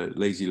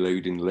lazy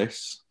loading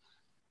lists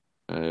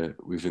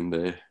within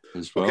there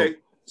as well. Okay,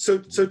 so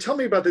tell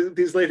me about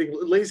these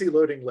lazy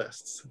loading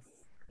lists.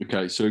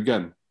 Okay, so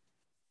again,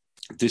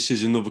 this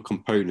is another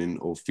component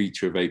or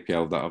feature of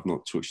APL that I've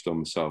not touched on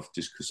myself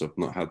just because I've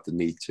not had the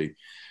need to.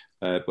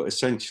 But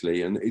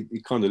essentially, and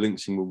it kind of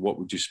links in with what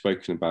we've just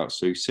spoken about.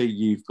 So say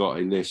you've got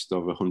a list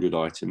of 100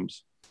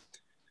 items.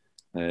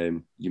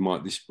 You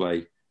might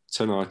display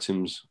 10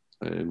 items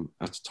at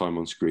a time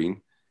on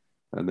screen.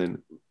 And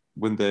then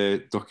when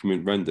the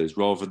document renders,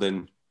 rather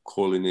than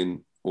calling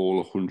in all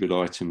 100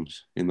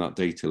 items in that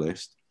data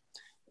list,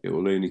 it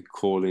will only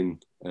call in,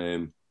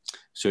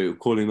 so it will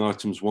call in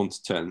items 1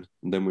 to 10.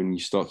 And then when you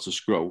start to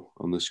scroll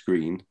on the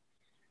screen,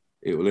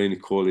 it will only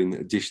call in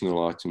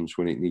additional items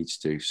when it needs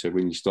to. So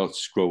when you start to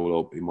scroll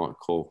up, it might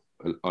call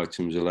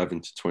items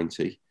 11 to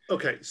 20.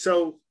 Okay,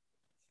 so.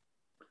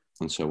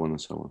 And so on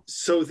and so on.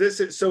 So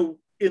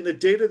in the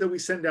data that we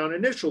send down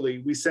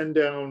initially, we send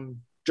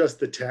down just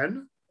the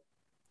 10?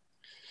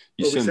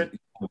 You send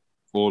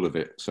all of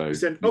it. So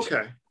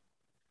okay.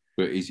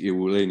 But it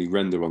will only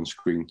render on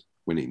screen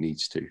when it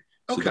needs to.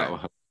 So okay. that will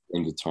have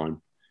render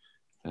time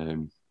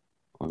on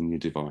your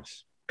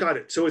device. Got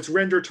it. So it's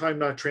render time,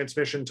 not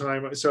transmission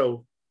time.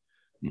 So,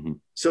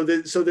 so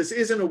this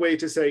isn't a way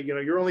to say,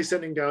 you're only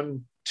sending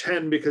down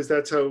 10 because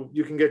that's how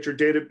you can get your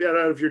data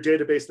out of your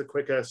database the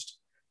quickest.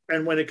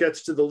 And when it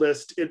gets to the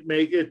list,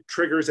 it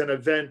triggers an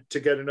event to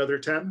get another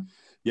 10.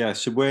 Yeah.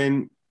 So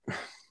when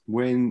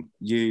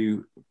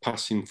you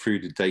passing through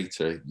the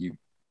data, you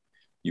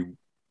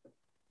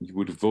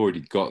would have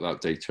already got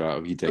that data out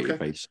of your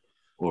database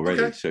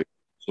already. Okay. So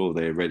it's all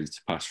there ready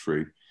to pass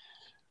through.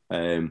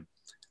 And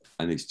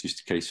it's just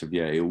a case of,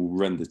 it will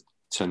render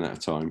 10 at a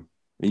time.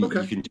 And you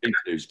can change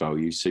those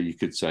values. So you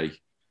could say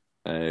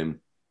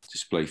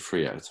display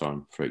 3 at a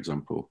time, for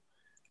example.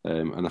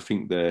 And I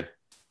think the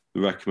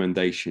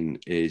recommendation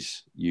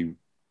is you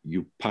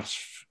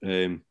pass,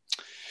 it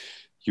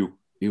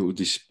will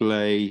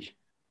display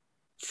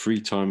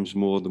 3 times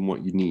more than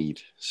what you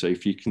need. So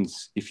if you can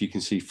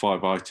see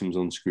 5 items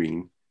on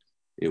screen,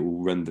 it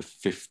will render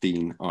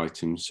 15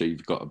 items. So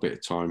you've got a bit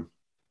of time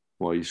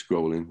while you're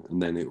scrolling,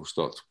 and then it will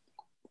start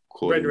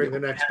rendering the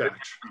next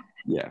batch.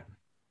 Yeah.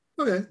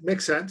 Okay,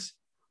 makes sense.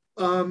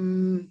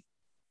 Any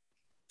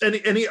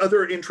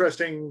other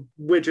interesting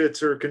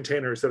widgets or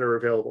containers that are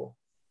available?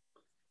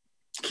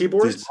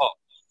 Keyboards.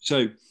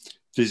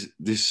 There's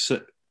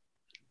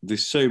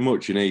so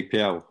much in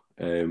APL.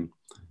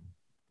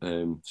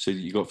 So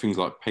you got things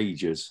like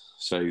pages.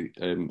 So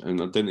and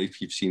I don't know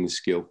if you've seen the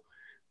skill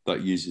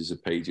that uses a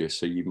pager.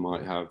 So you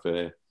might have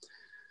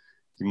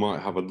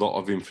a lot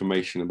of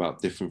information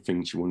about different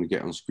things you want to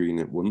get on screen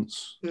at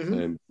once.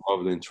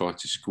 Rather than try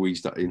to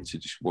squeeze that into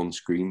just one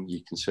screen,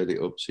 you can set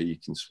it up so you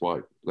can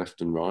swipe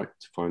left and right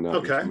to find out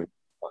information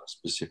about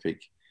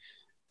specific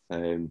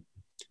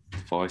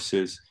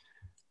devices.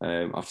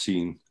 I've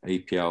seen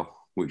APL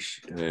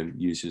which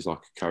uses like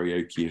a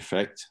karaoke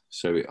effect,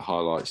 so it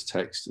highlights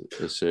text at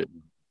a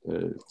certain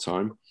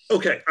time.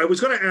 Okay, I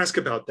was going to ask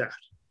about that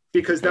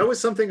because that was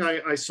something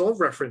I saw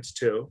reference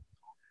to,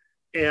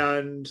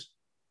 and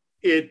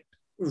it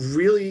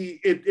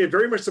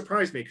very much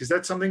surprised me because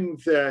that's something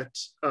that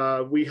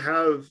we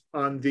have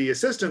on the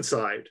assistant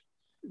side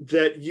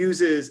that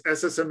uses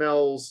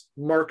SSML's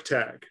mark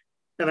tag.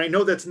 And I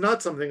know that's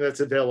not something that's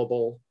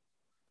available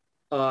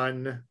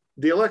on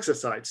the Alexa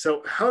side.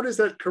 So how is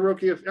that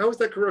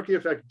karaoke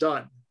effect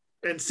done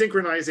and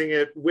synchronizing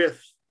it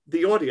with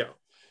the audio?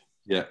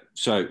 Yeah.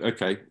 So,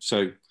 okay.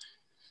 So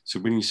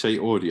when you say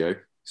audio,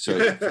 so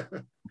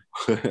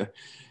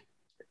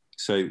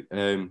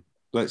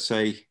let's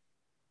say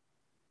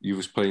you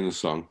was playing a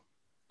song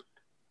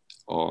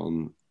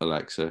on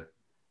Alexa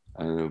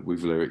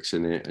with lyrics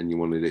in it and you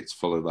wanted it to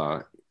follow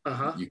that,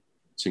 you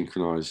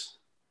synchronize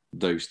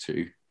those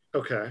two.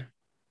 Okay.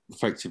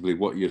 Effectively,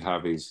 what you'd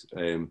have is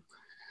a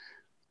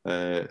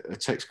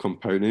text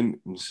component.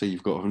 So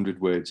you've got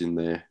 100 words in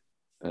there.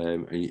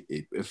 And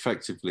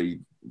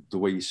effectively, the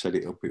way you set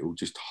it up, it will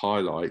just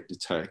highlight the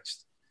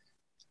text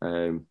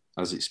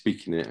as it's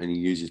speaking it, and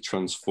you use a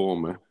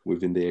transformer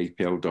within the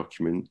APL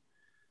document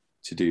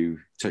to do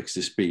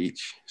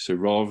text-to-speech. So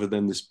rather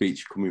than the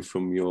speech coming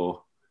from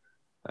your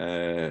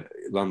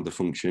Lambda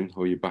function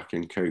or your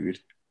backend code,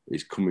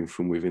 it's coming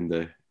from within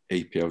the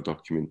APL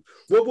document.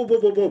 Whoa.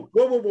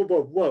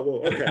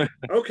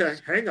 Okay,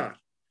 hang on.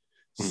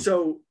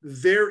 So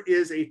there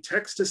is a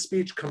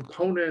text-to-speech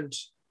component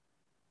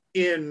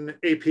in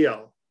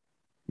APL.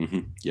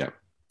 Yeah.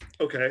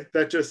 Okay,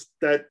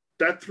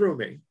 that threw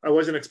me. I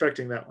wasn't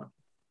expecting that one.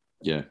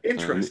 Yeah.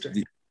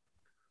 Interesting.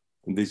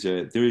 And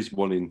there is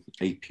one in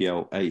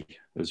APL-A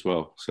as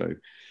well. So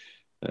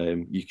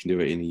you can do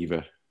it in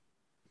either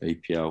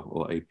APL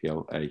or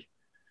APL-A.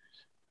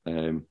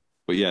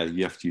 But yeah,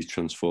 you have to use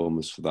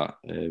transformers for that.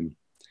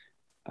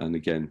 And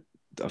again,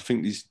 I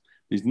think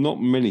there's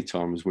not many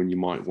times when you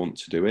might want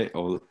to do it,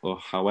 or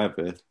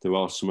however, there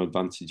are some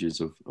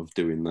advantages of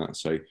doing that.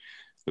 So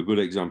a good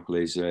example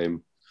is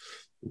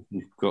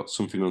you've got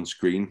something on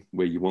screen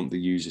where you want the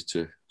user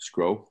to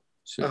scroll.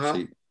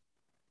 So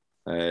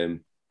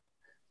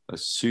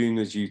as soon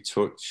as you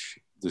touch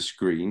the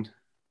screen,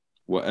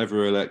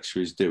 whatever Alexa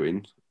is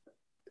doing,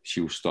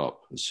 she will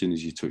stop as soon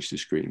as you touch the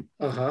screen.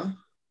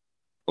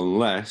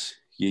 Unless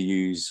you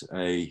use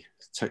a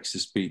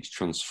text-to-speech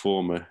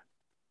transformer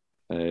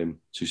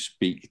to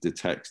speak the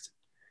text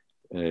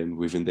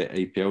within the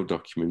APL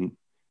document,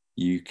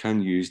 you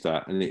can use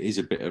that, and it is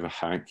a bit of a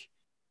hack.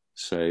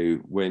 So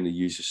when the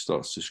user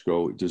starts to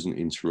scroll, it doesn't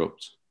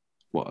interrupt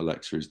what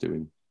Alexa is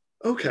doing.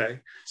 Okay.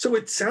 So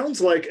it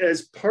sounds like,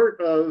 as part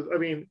of, I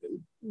mean,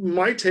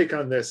 my take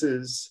on this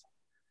is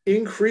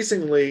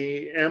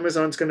increasingly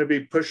Amazon's going to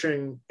be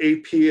pushing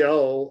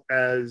APL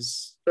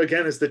as the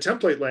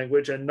template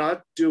language, and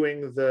not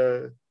doing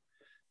the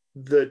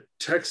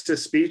text to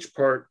speech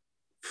part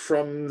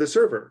from the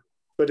server,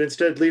 but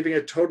instead leaving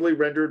it totally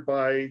rendered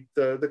by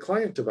the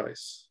client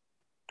device.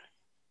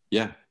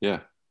 Yeah.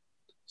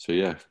 So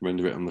yeah,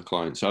 render it on the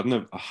client. So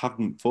I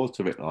haven't thought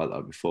of it like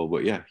that before,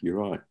 but yeah, you're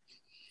right.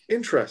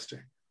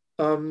 Interesting.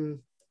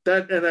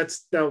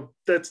 That's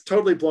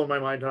totally blown my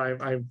mind.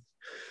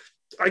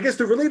 I guess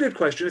the related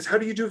question is, how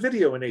do you do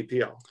video in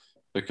APL?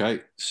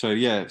 Okay, so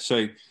yeah,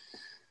 so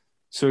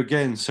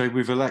again,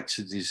 with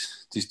Alexa,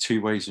 there's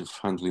two ways of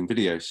handling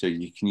video. So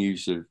you can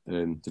use the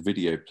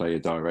video player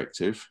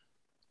directive,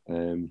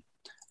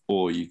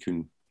 or you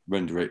can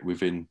render it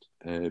within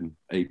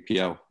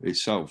APL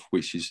itself,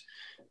 which has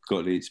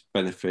got its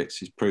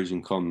benefits, its pros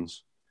and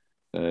cons,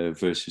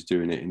 versus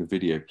doing it in a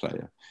video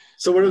player.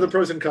 So what are the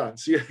pros and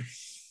cons? Yeah.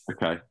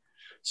 Okay,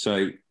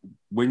 so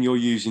when you're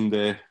using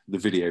the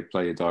video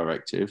player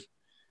directive,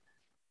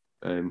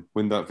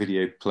 when that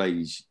video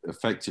plays,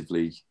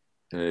 effectively,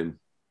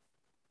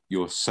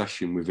 your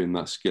session within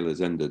that skill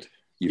has ended.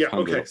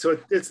 Okay. So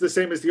it's the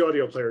same as the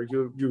audio player.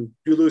 You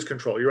lose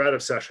control. You're out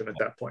of session at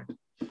that point.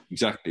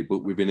 Exactly, but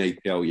within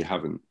APL you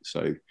haven't.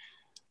 So,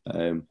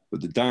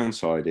 but the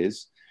downside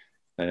is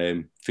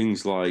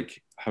things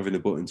like having a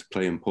button to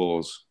play and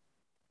pause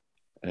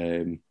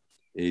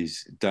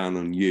is down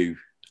on you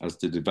as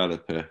the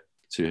developer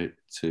to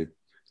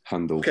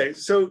handle. Okay,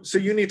 so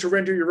you need to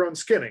render your own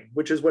skinning,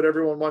 which is what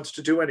everyone wants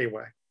to do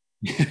anyway.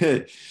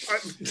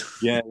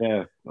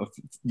 Yeah.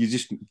 You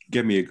just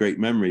gave me a great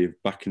memory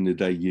of back in the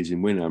day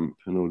using Winamp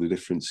and all the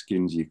different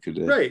skins you could.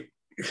 Right.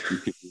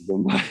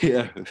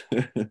 Yeah.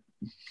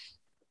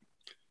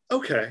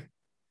 Okay,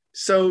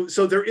 so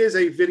there is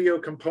a video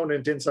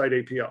component inside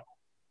APL.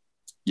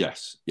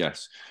 Yes.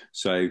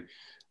 So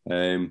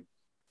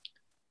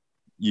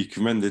you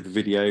can render the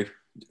video,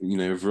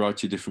 a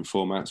variety of different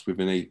formats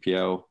within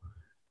APL.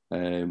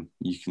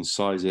 You can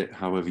size it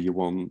however you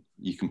want.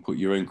 You can put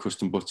your own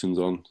custom buttons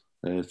on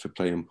for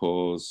play and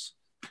pause,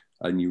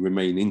 and you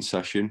remain in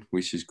session,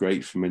 which is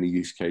great for many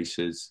use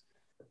cases.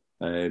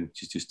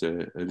 Just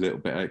a little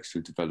bit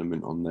extra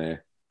development on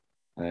there.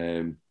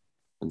 And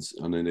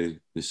I know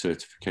the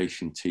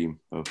certification team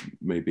are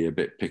maybe a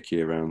bit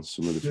picky around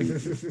some of the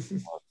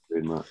things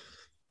doing that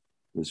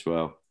as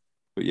well.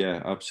 But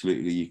yeah,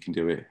 absolutely, you can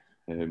do it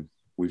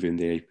within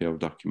the APL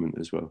document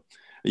as well.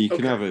 And you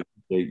can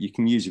you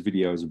can use a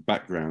video as a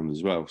background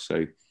as well.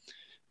 So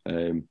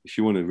if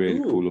you want a really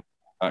cool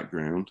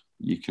background,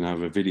 you can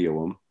have a video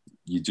on.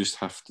 You just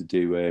have to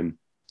do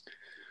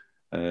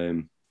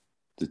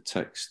the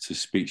text to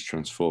speech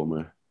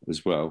transformer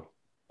as well,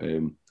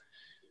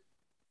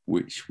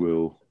 which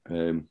will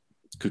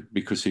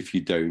because if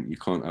you don't, you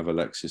can't have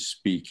Alexa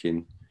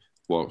speaking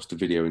whilst the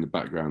video in the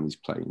background is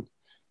playing.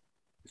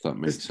 If that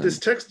makes sense.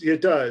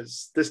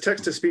 This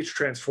text to speech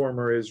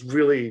transformer is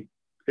really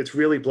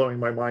blowing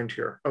my mind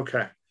here.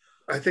 Okay,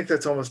 I think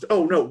that's almost.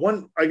 Oh no,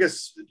 one. I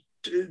guess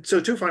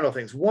so. Two final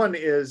things. One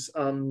is,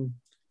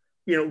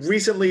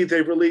 recently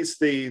they released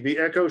the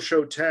Echo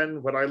Show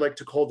 10, what I like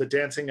to call the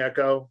Dancing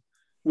Echo,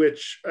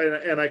 which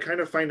and I kind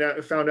of found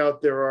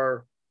out there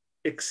are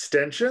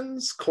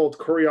extensions called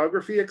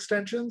choreography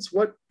extensions.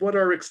 What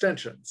are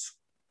extensions?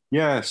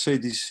 Yeah, so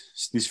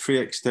there's 3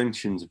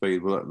 extensions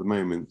available at the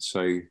moment.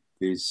 So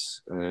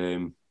there's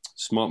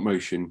Smart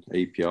Motion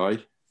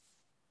API,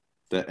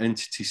 the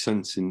Entity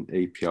Sensing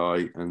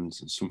API, and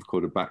something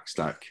called a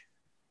Backstack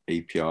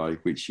API,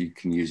 which you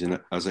can use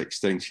as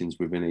extensions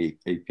within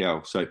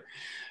APL. So,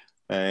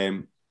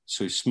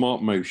 so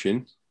Smart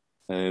Motion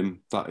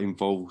that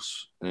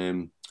involves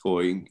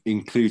or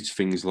includes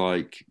things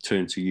like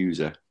turn to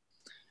user.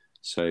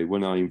 So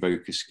when I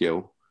invoke a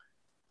skill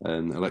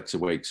and Alexa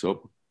wakes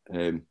up,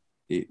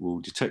 it will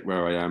detect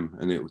where I am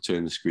and it will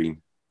turn the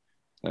screen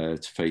to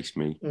face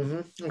me.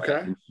 Mm-hmm.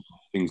 Okay.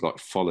 Things like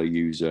follow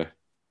user,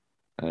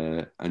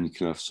 and you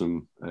can have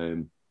some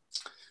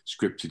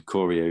scripted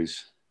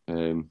choreos.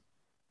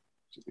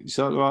 Is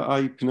that right? How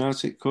you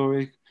pronounce it,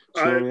 choreo?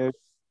 I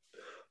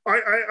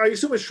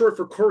assume it's short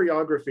for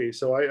choreography,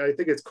 so I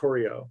think it's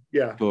choreo.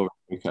 Yeah.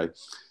 Okay.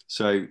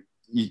 So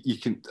you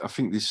can, I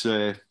think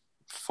there's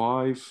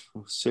 5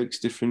 or 6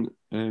 different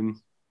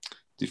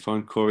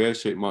defined choreo.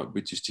 So it might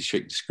be just to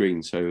shake the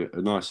screen. So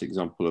a nice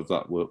example of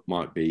that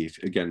might be, if,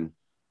 again,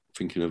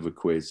 thinking of a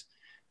quiz,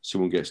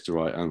 someone gets the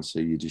right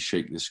answer, you just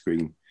shake the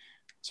screen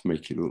to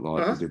make it look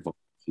like the device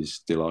is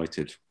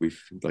delighted with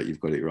that you've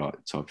got it right,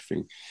 type of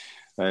thing.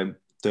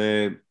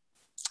 The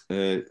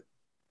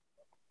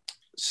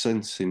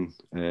sensing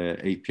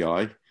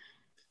API,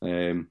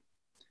 and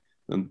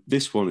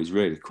this one is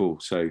really cool.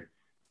 So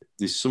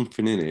there's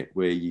something in it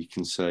where you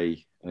can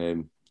say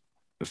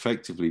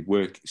effectively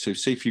work. So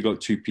say if you've got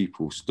 2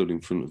 people stood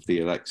in front of the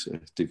Alexa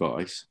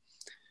device,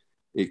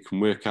 it can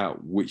work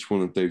out which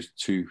one of those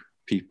 2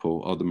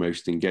 people are the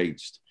most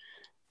engaged,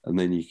 and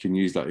then you can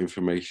use that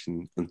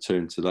information and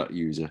turn to that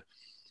user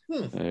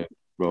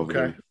rather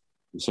than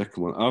the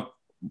second one.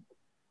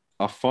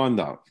 I find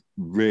that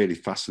really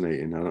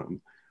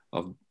fascinating.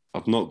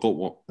 I've not got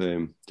what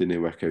the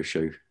new Echo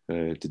show,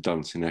 the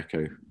Dancing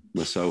Echo,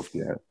 myself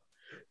yet,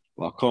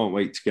 but I can't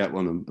wait to get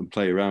one and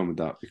play around with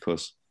that,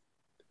 because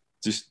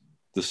just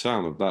the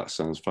sound of that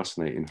sounds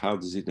fascinating. How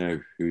does it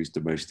know who's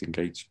the most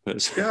engaged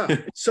person? Yeah.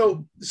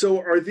 So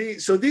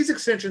these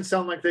extensions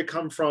sound like they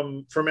come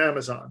from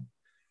Amazon.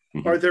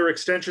 Mm-hmm. Are there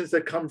extensions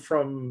that come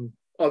from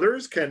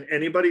others? Can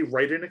anybody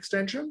write an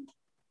extension?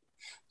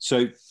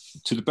 So,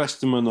 to the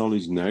best of my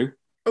knowledge, no.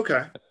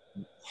 Okay.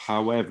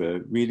 However,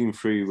 reading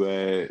through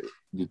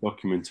the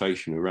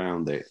documentation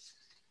around it,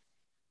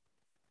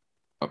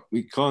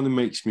 it kind of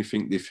makes me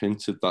think they've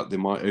hinted that they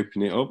might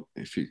open it up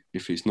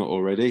if it's not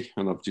already,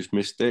 and I've just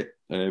missed it.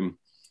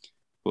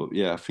 But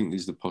yeah, I think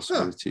there's the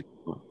possibility.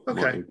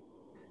 Okay.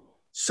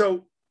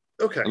 So,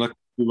 okay. And I could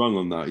be wrong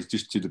on that. It's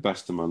just, to the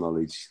best of my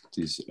knowledge,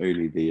 there's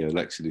only the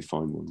Alexa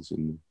defined ones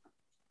in them.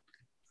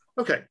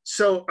 Okay.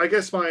 So I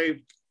guess my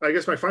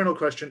final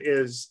question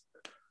is,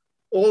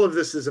 all of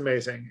this is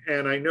amazing,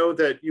 and I know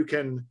that you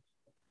can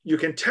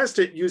test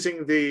it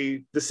using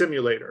the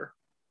simulator.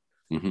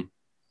 Mm-hmm.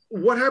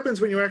 What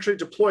happens when you actually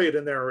deploy it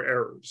and there are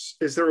errors?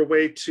 Is there a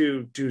way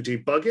to do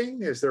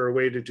debugging? Is there a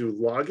way to do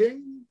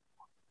logging?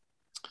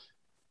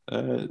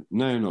 No,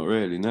 not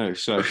really, no.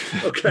 So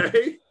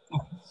okay.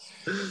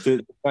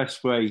 The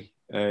best way,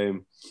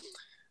 and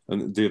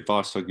the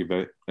advice I give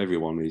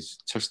everyone, is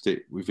test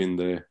it within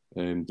the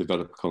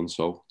developer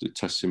console, the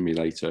test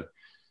simulator,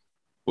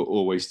 but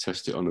always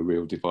test it on a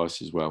real device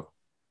as well.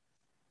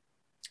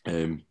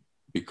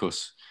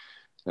 Because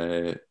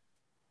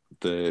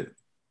the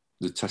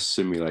test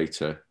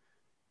simulator,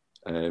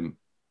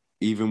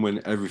 even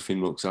when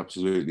everything looks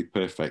absolutely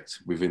perfect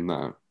within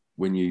that,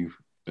 when you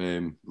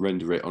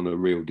render it on a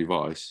real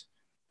device,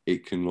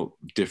 it can look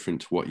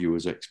different to what you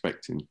was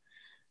expecting.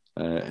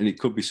 And it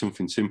could be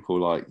something simple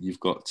like you've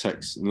got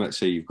text, and let's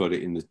say you've got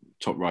it in the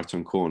top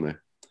right-hand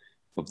corner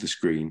of the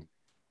screen.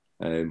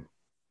 In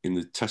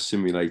the test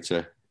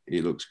simulator,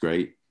 it looks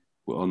great,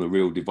 but on a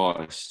real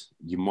device,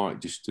 you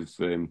might just have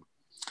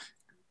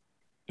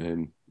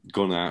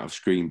gone out of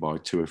screen by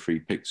 2 or 3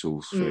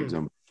 pixels, for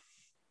example.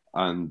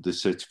 And the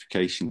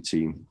certification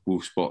team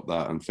will spot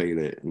that and fail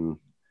it. And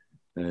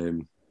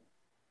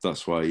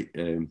that's why,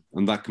 and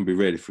that can be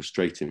really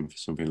frustrating for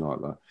something like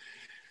that.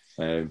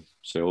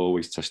 So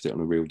always test it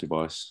on a real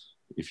device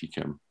if you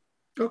can.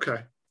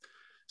 Okay.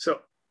 So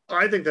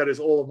I think that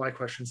is all of my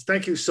questions.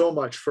 Thank you so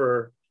much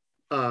for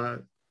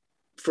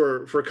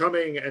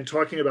coming and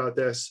talking about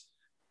this.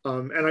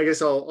 And I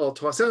guess I'll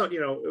toss out,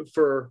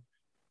 for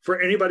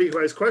anybody who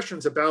has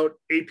questions about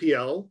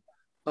APL,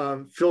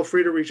 feel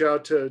free to reach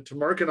out to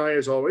Mark and I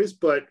as always,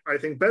 but I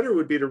think better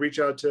would be to reach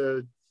out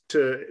to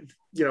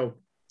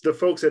the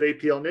folks at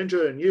APL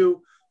Ninja and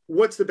you.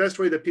 What's the best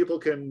way that people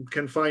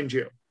can find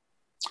you?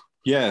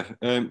 Yeah,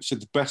 so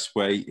the best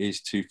way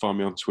is to find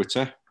me on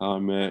Twitter.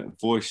 I'm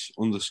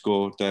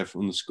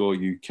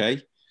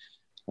voice_dev_UK.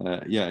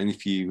 Yeah, and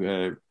if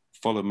you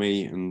follow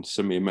me and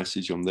send me a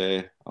message on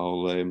there,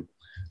 I'll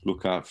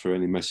look out for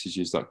any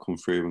messages that come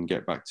through and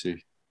get back to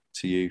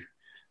you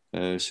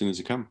as soon as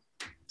I can.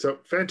 So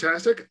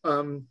fantastic.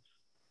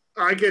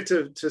 I get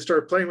to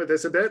start playing with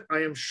this a bit. I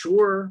am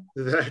sure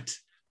that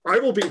I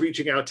will be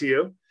reaching out to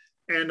you,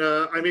 and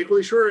I'm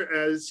equally sure,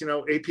 as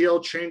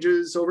APL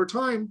changes over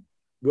time,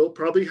 we'll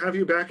probably have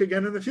you back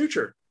again in the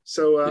future.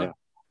 So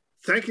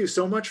Thank you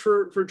so much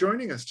for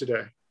joining us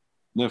today.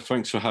 No,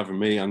 thanks for having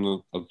me, and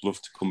I'd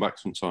love to come back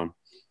sometime.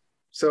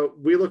 So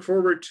we look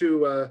forward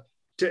to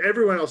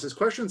everyone else's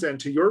questions and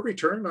to your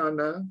return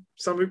on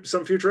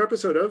some future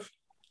episode of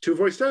Two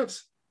Voice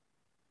Devs.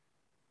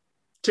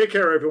 Take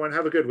care, everyone.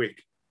 Have a good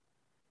week.